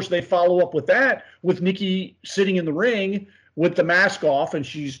then of course they follow up with that with Nikki sitting in the ring with the mask off, and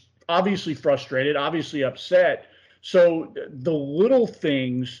she's obviously frustrated, obviously upset. So the little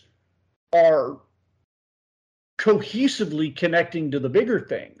things are cohesively connecting to the bigger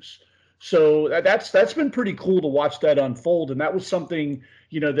things. So that's been pretty cool to watch that unfold. And that was something,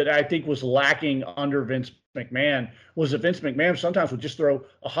 that I think was lacking under Vince McMahon, was that Vince McMahon sometimes would just throw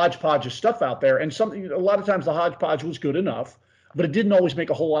a hodgepodge of stuff out there. And a lot of times the hodgepodge was good enough, but it didn't always make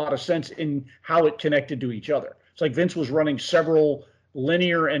a whole lot of sense in how it connected to each other. It's like Vince was running several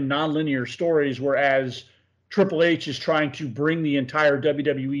linear and nonlinear stories, whereas Triple H is trying to bring the entire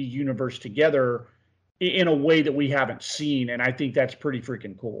WWE universe together in a way that we haven't seen. And I think that's pretty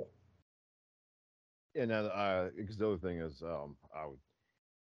freaking cool. Yeah, now, because the other thing is,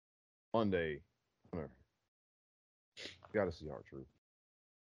 Monday, got to see R-Truth.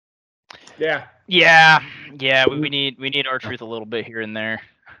 Yeah. We need R-Truth a little bit here and there.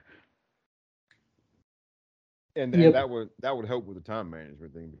 And that would help with the time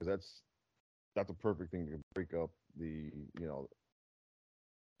management thing, because that's a perfect thing to break up the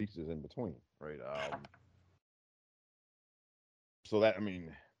pieces in between, right? So that,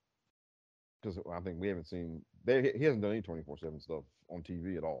 because I think we haven't seen he hasn't done any 24/7 stuff on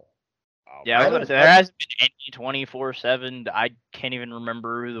TV at all. Yeah, I was going to say there hasn't been any 24/7. I can't even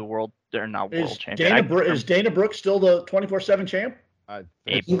remember who the world champion. Is Dana Brooke still the 24/7 champ? I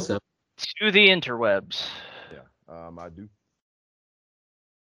think so. To the interwebs. Yeah, I do.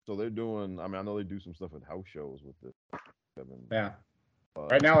 So they're doing. I know they do some stuff at house shows with the. Yeah.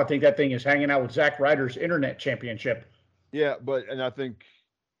 Right now, I think that thing is hanging out with Zack Ryder's Internet Championship. Yeah, and I think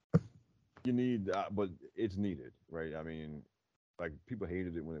you need, but it's needed, right? Like people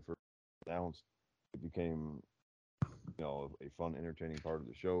hated it when it first announced. It became, a fun, entertaining part of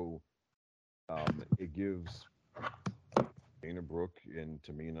the show. It gives Dana Brooke and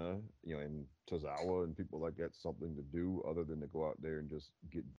Tamina, and Tozawa and people like that something to do other than to go out there and just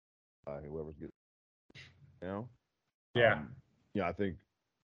get whoever's getting, Yeah, I think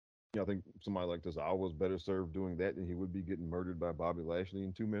somebody like Tozawa was better served doing that than he would be getting murdered by Bobby Lashley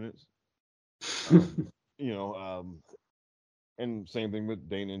in 2 minutes. And same thing with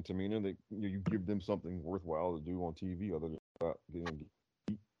Dana and Tamina. You give them something worthwhile to do on TV other than getting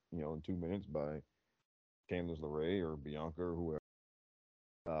beat, in 2 minutes by Candice LeRae or Bianca or whoever.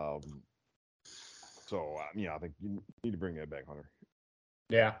 So I think you need to bring that back, Hunter.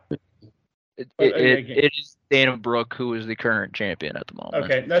 Yeah. It is Dana Brooke who is the current champion at the moment.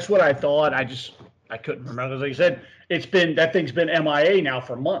 Okay, that's what I thought. I couldn't remember. Like I said, that thing's been MIA now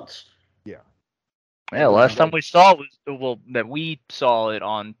for months. Yeah. Yeah, last time we saw that we saw it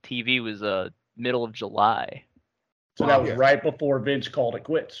on TV was middle of July. So that was right before Vince called it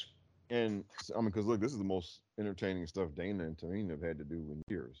quits. And because look, this is the most entertaining stuff Dana and Tamina have had to do in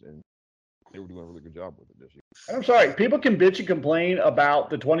years, and they were doing a really good job with it this year. I'm sorry, people can bitch and complain about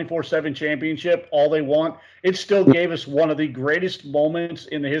the 24/7 championship all they want. It still gave us one of the greatest moments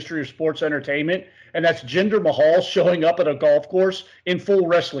in the history of sports entertainment, and that's Jinder Mahal showing up at a golf course in full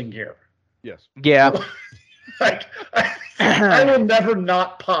wrestling gear. Yes. Yeah. I will never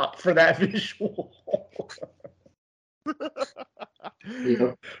not pop for that visual.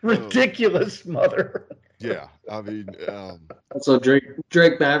 Ridiculous, mother. Yeah, So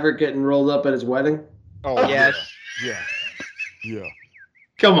Drake Maverick getting rolled up at his wedding. Oh yes. Yeah.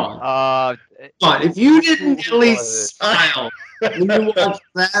 Come on. If you didn't at least smile when you watched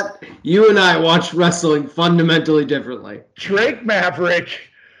that, you and I watched wrestling fundamentally differently. Drake Maverick,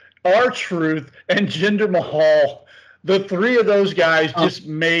 R-Truth, and Jinder Mahal. The three of those guys just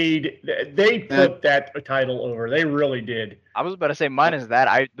put that title over. They really did. I was about to say mine is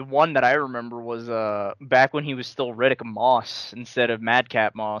that. The one that I remember was back when he was still Riddick Moss instead of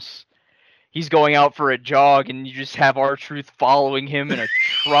Madcap Moss. He's going out for a jog, and you just have R-Truth following him in a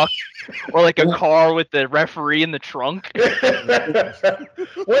truck or like a car with the referee in the trunk.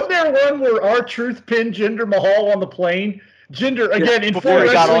 Wasn't there one where R-Truth pinned Jinder Mahal on the plane? Jinder, again, in full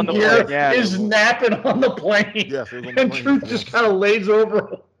wrestling gear, is napping on the plane. Yes, and Truth just kind of lays over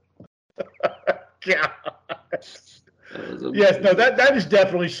him. God. That Yes, no, that is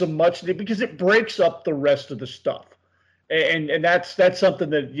definitely some much because it breaks up the rest of the stuff, and that's something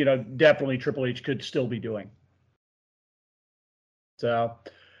that definitely Triple H could still be doing. So,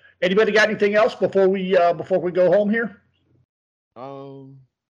 anybody got anything else before we go home here?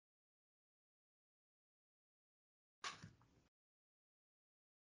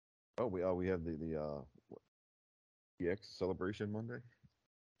 We have the EX celebration Monday.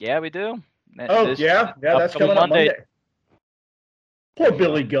 Yeah, we do. Oh, yeah, that's coming up Monday. Poor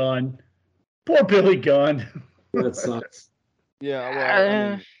Billy Gunn. Poor Billy Gunn. That sucks.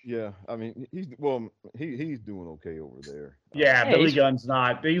 Yeah, well, I mean, he's doing okay over there. Yeah, Billy Gunn's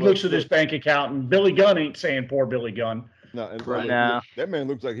not. He looks at his bank account, and Billy Gunn ain't saying poor Billy Gunn. No, and Right. that man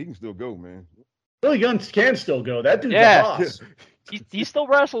looks like he can still go, man. Billy Gunn can still go. That dude's a boss. He still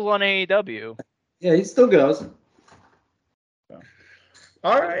wrestles on AEW. Yeah, he still goes.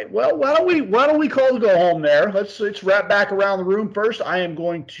 All right. Well, why don't we call to go home there? Let's wrap back around the room first. I am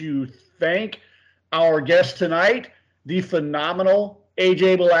going to thank our guest tonight, the phenomenal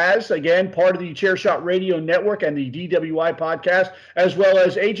AJ Balaz, again part of the Chairshot Radio Network and the DWI podcast, as well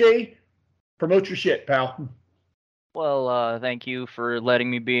as AJ. Promote your shit, pal. Well, thank you for letting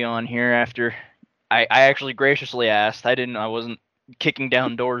me be on here after I actually graciously asked. I wasn't kicking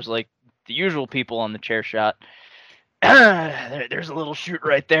down doors like the usual people on the Chair Shot. There's a little shoot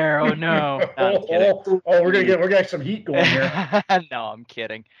right there. Oh no. We're gonna get some heat going here. No, I'm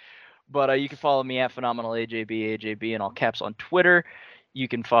kidding. But you can follow me at Phenomenal AJB in all caps on Twitter. You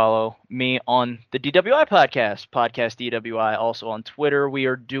can follow me on the DWI podcast DWI, also on Twitter. We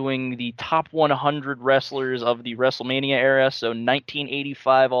are doing the top 100 wrestlers of the WrestleMania era, so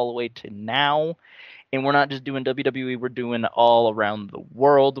 1985 all the way to now. And we're not just doing WWE, we're doing all around the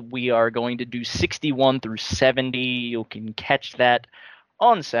world. We are going to do 61 through 70. You can catch that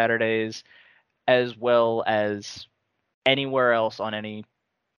on Saturdays, as well as anywhere else on any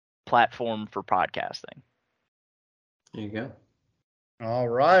platform for podcasting. There you go. All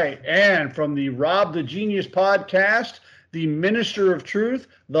right. And from the Rob the Genius podcast, the Minister of Truth,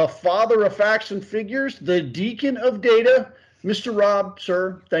 the Father of Facts and Figures, the Deacon of Data, Mr. Rob,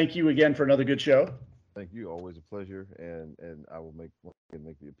 sir, thank you again for another good show. Thank you. Always a pleasure. And I will make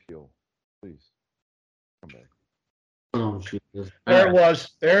the appeal. Please come back. Oh, Jesus. There it was.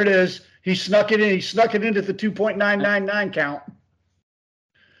 There it is. He snuck it in. He snuck it into the 2.999 count.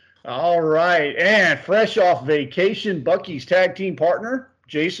 All right. And fresh off vacation, Bucky's tag team partner,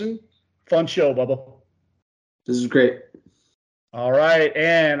 Jason. Fun show, Bubba. This is great. All right.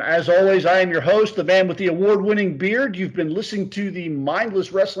 And as always, I am your host, the man with the award-winning beard. You've been listening to the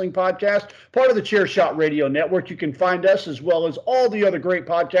Mindless Wrestling Podcast, part of the Chairshot Radio Network. You can find us as well as all the other great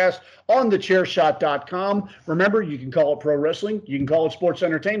podcasts on thechairshot.com. Remember, you can call it pro wrestling. You can call it sports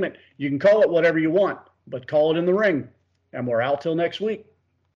entertainment. You can call it whatever you want, but call it in the ring. And we're out till next week.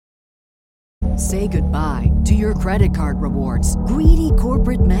 Say goodbye to your credit card rewards. Greedy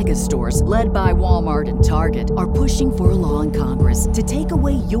corporate mega stores, led by Walmart and Target, are pushing for a law in Congress to take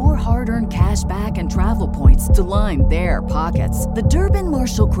away your hard-earned cash back and travel points to line their pockets. The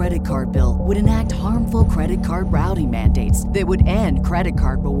Durbin-Marshall credit card bill would enact harmful credit card routing mandates that would end credit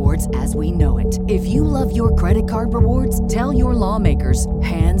card rewards as we know it. If you love your credit card rewards, tell your lawmakers,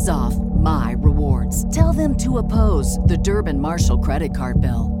 hands off my rewards. Tell them to oppose the Durbin-Marshall credit card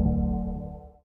bill.